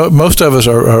 Most of us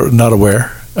are not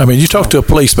aware. You talk to a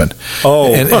policeman.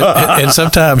 Oh. And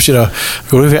sometimes,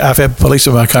 I've had police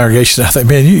in my congregation. I think,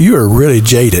 man, you are really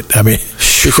jaded.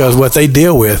 Because what they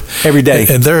deal with every day,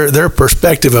 and their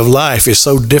perspective of life is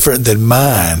so different than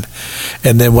mine.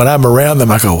 And then when I'm around them,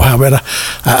 I go, wow, man,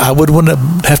 I would want to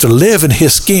have to live in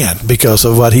his skin because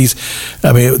of what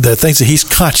the things that he's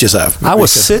conscious of. I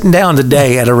was sitting down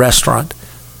today at a restaurant,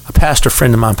 a pastor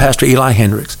friend of mine, Pastor Eli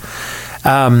Hendricks.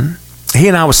 he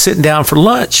and I was sitting down for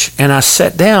lunch, and I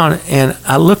sat down and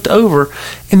I looked over,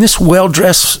 and this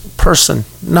well-dressed person,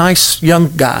 nice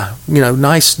young guy,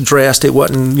 nice dressed. It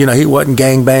wasn't, he wasn't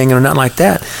gangbanging or nothing like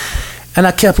that. And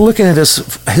I kept looking at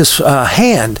his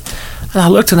hand, and I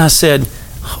looked and I said,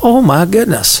 "Oh my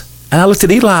goodness!" And I looked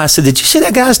at Eli. I said, "Did you see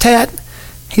that guy's tat?"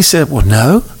 He said, "Well,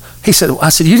 no." I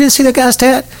said, "You didn't see that guy's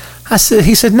tat?"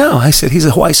 He said, "No." I said, "He's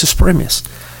a white supremacist."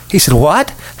 He said,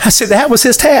 "What?" I said, "That was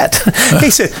his tat." He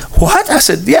said, "What?" I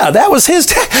said, "Yeah, that was his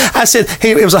tat." I said,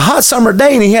 it was a hot summer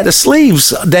day and he had the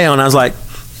sleeves down. I was like,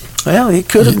 well, he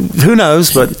could have, who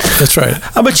knows, but that's right.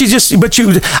 I've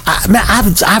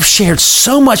shared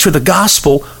so much with the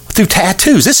gospel through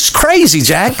tattoos. This is crazy,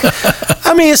 Jack.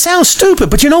 I mean, it sounds stupid,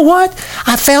 but you know what?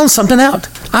 I found something out.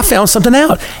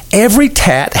 Every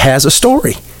tat has a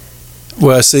story.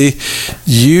 Well, see,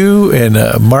 you and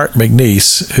Mark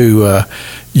McNeese, who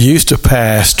used to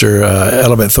pastor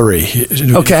Element 3. Okay.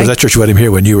 Because that church, you had him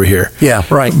here when you were here. Yeah,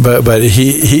 right. But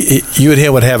you and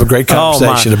him would have a great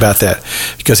conversation about that.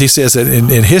 Because he says that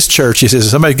in his church, he says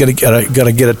if somebody's going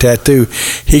to get a tattoo,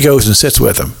 he goes and sits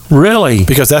with them. Really?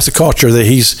 Because that's the culture that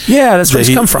he's... Yeah, that's where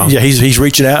he's come from. Yeah, he's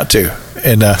reaching out to.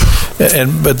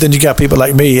 But then you got people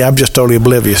like me. I'm just totally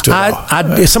oblivious to it all.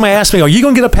 If somebody asked me, "Are you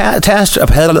going to get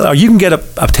a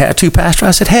tattoo, Pastor?"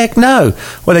 I said, "Heck no."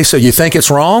 Well, they said, "You think it's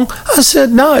wrong?" I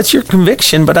said, "No, it's your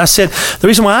conviction." But I said, the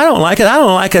reason why I don't like it, I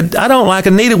don't like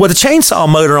a needle with a chainsaw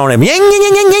motor on him.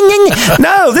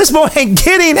 No, this boy ain't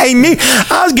getting a needle.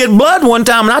 I was getting blood one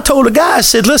time, and I told a guy, I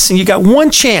said, "Listen, you got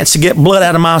one chance to get blood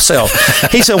out of myself."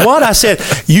 He said, "What?" I said,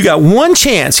 "You got one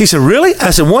chance." He said, "Really?" I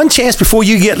said, "One chance before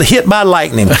you get hit by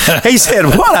lightning." He said,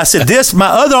 "What?" I said, my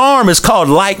other arm is called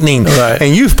lightning, right.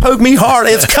 And you've poked me hard.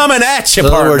 It's coming at you,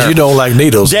 partner. In other words, you don't like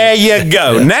needles. There you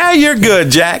go. Yeah. Now you're good,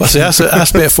 Jack. Well, see, I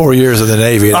spent 4 years in the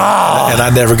Navy, and I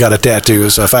never got a tattoo.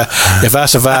 So if I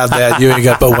survived that, you ain't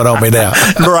got to put one on me now.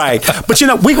 Right. But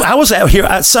I was out here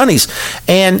at Sonny's,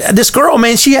 and this girl,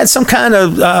 man, she had some kind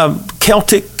of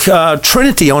Celtic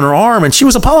Trinity on her arm, and she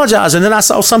was apologizing. And then I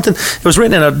saw something that was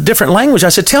written in a different language. I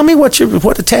said, "Tell me what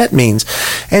the tat means."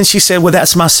 And she said, "Well,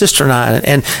 that's my sister and I."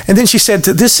 And then she said,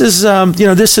 "This is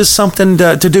this is something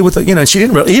to do with and she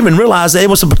didn't even realize that it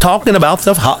was talking about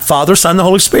the Father, Son, and the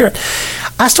Holy Spirit.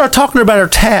 I started talking to her about her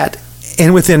tat,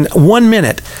 and within 1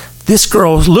 minute, this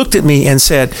girl looked at me and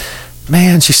said,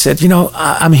 "Man," she said,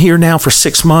 "I'm here now for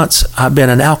 6 months. I've been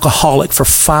an alcoholic for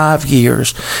 5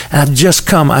 years, and I've just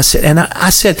come." I said,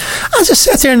 I just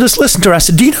sat there and just listened to her. I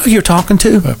said, "Do you know who you're talking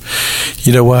to?"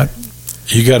 You know what?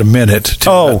 You got a minute to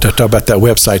talk about that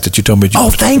website that you told me.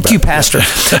 Thank you, Pastor.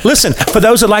 Listen, for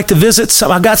those that like to visit,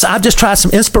 I've just tried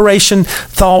some inspiration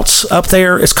thoughts up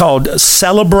there. It's called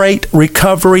Celebrate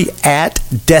Recovery at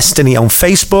Destiny on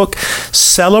Facebook.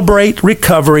 Celebrate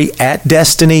Recovery at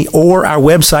Destiny, or our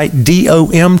website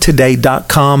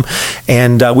domtoday.com.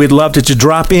 And we'd love to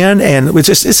drop in, and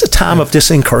it's a time of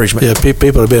just encouragement. Yeah,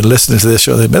 people have been listening to this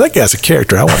show. They that guy's a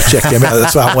character. I want to check him out.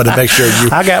 That's why I wanted to make sure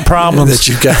I got problems that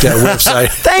you got that website.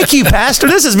 Thank you, Pastor.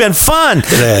 This has been fun.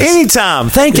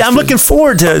 Anytime. Thank you. I'm looking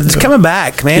forward to coming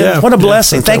back, man. Yeah, what a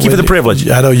blessing. Thank you for the privilege.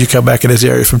 I know you come back in this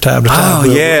area from time to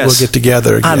time. Yes. We'll get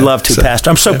together again. I'd love to,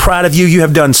 Pastor. I'm so proud of you. You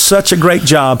have done such a great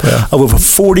job of over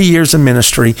 40 years in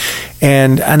ministry,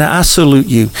 and I salute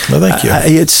you. Well, thank you.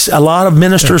 It's a lot of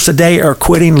ministers today are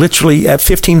quitting, literally at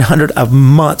 1,500 a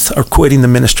month are quitting the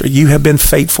ministry. You have been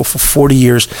faithful for 40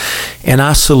 years, and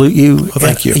I salute you. Well,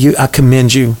 thank you. I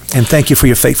commend you, and thank you for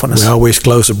your faithfulness. We always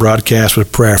close the broadcast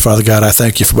with prayer. Father God, I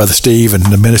thank you for Brother Steve and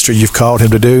the ministry you've called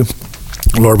him to do.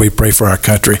 Lord, we pray for our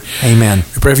country. Amen.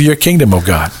 We pray for your kingdom, oh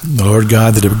God. Lord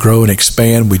God, that it would grow and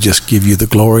expand. We just give you the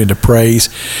glory and the praise.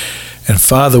 And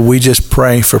Father, we just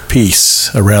pray for peace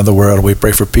around the world. We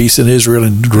pray for peace in Israel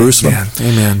and Jerusalem.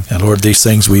 Amen. And Lord, these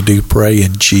things we do pray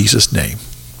in Jesus' name.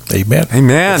 Amen.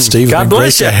 Amen. Steve, God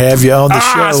bless you. Great to have you on the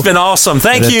show. It's been awesome.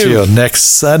 Thank you. Until next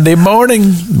Sunday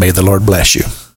morning, may the Lord bless you.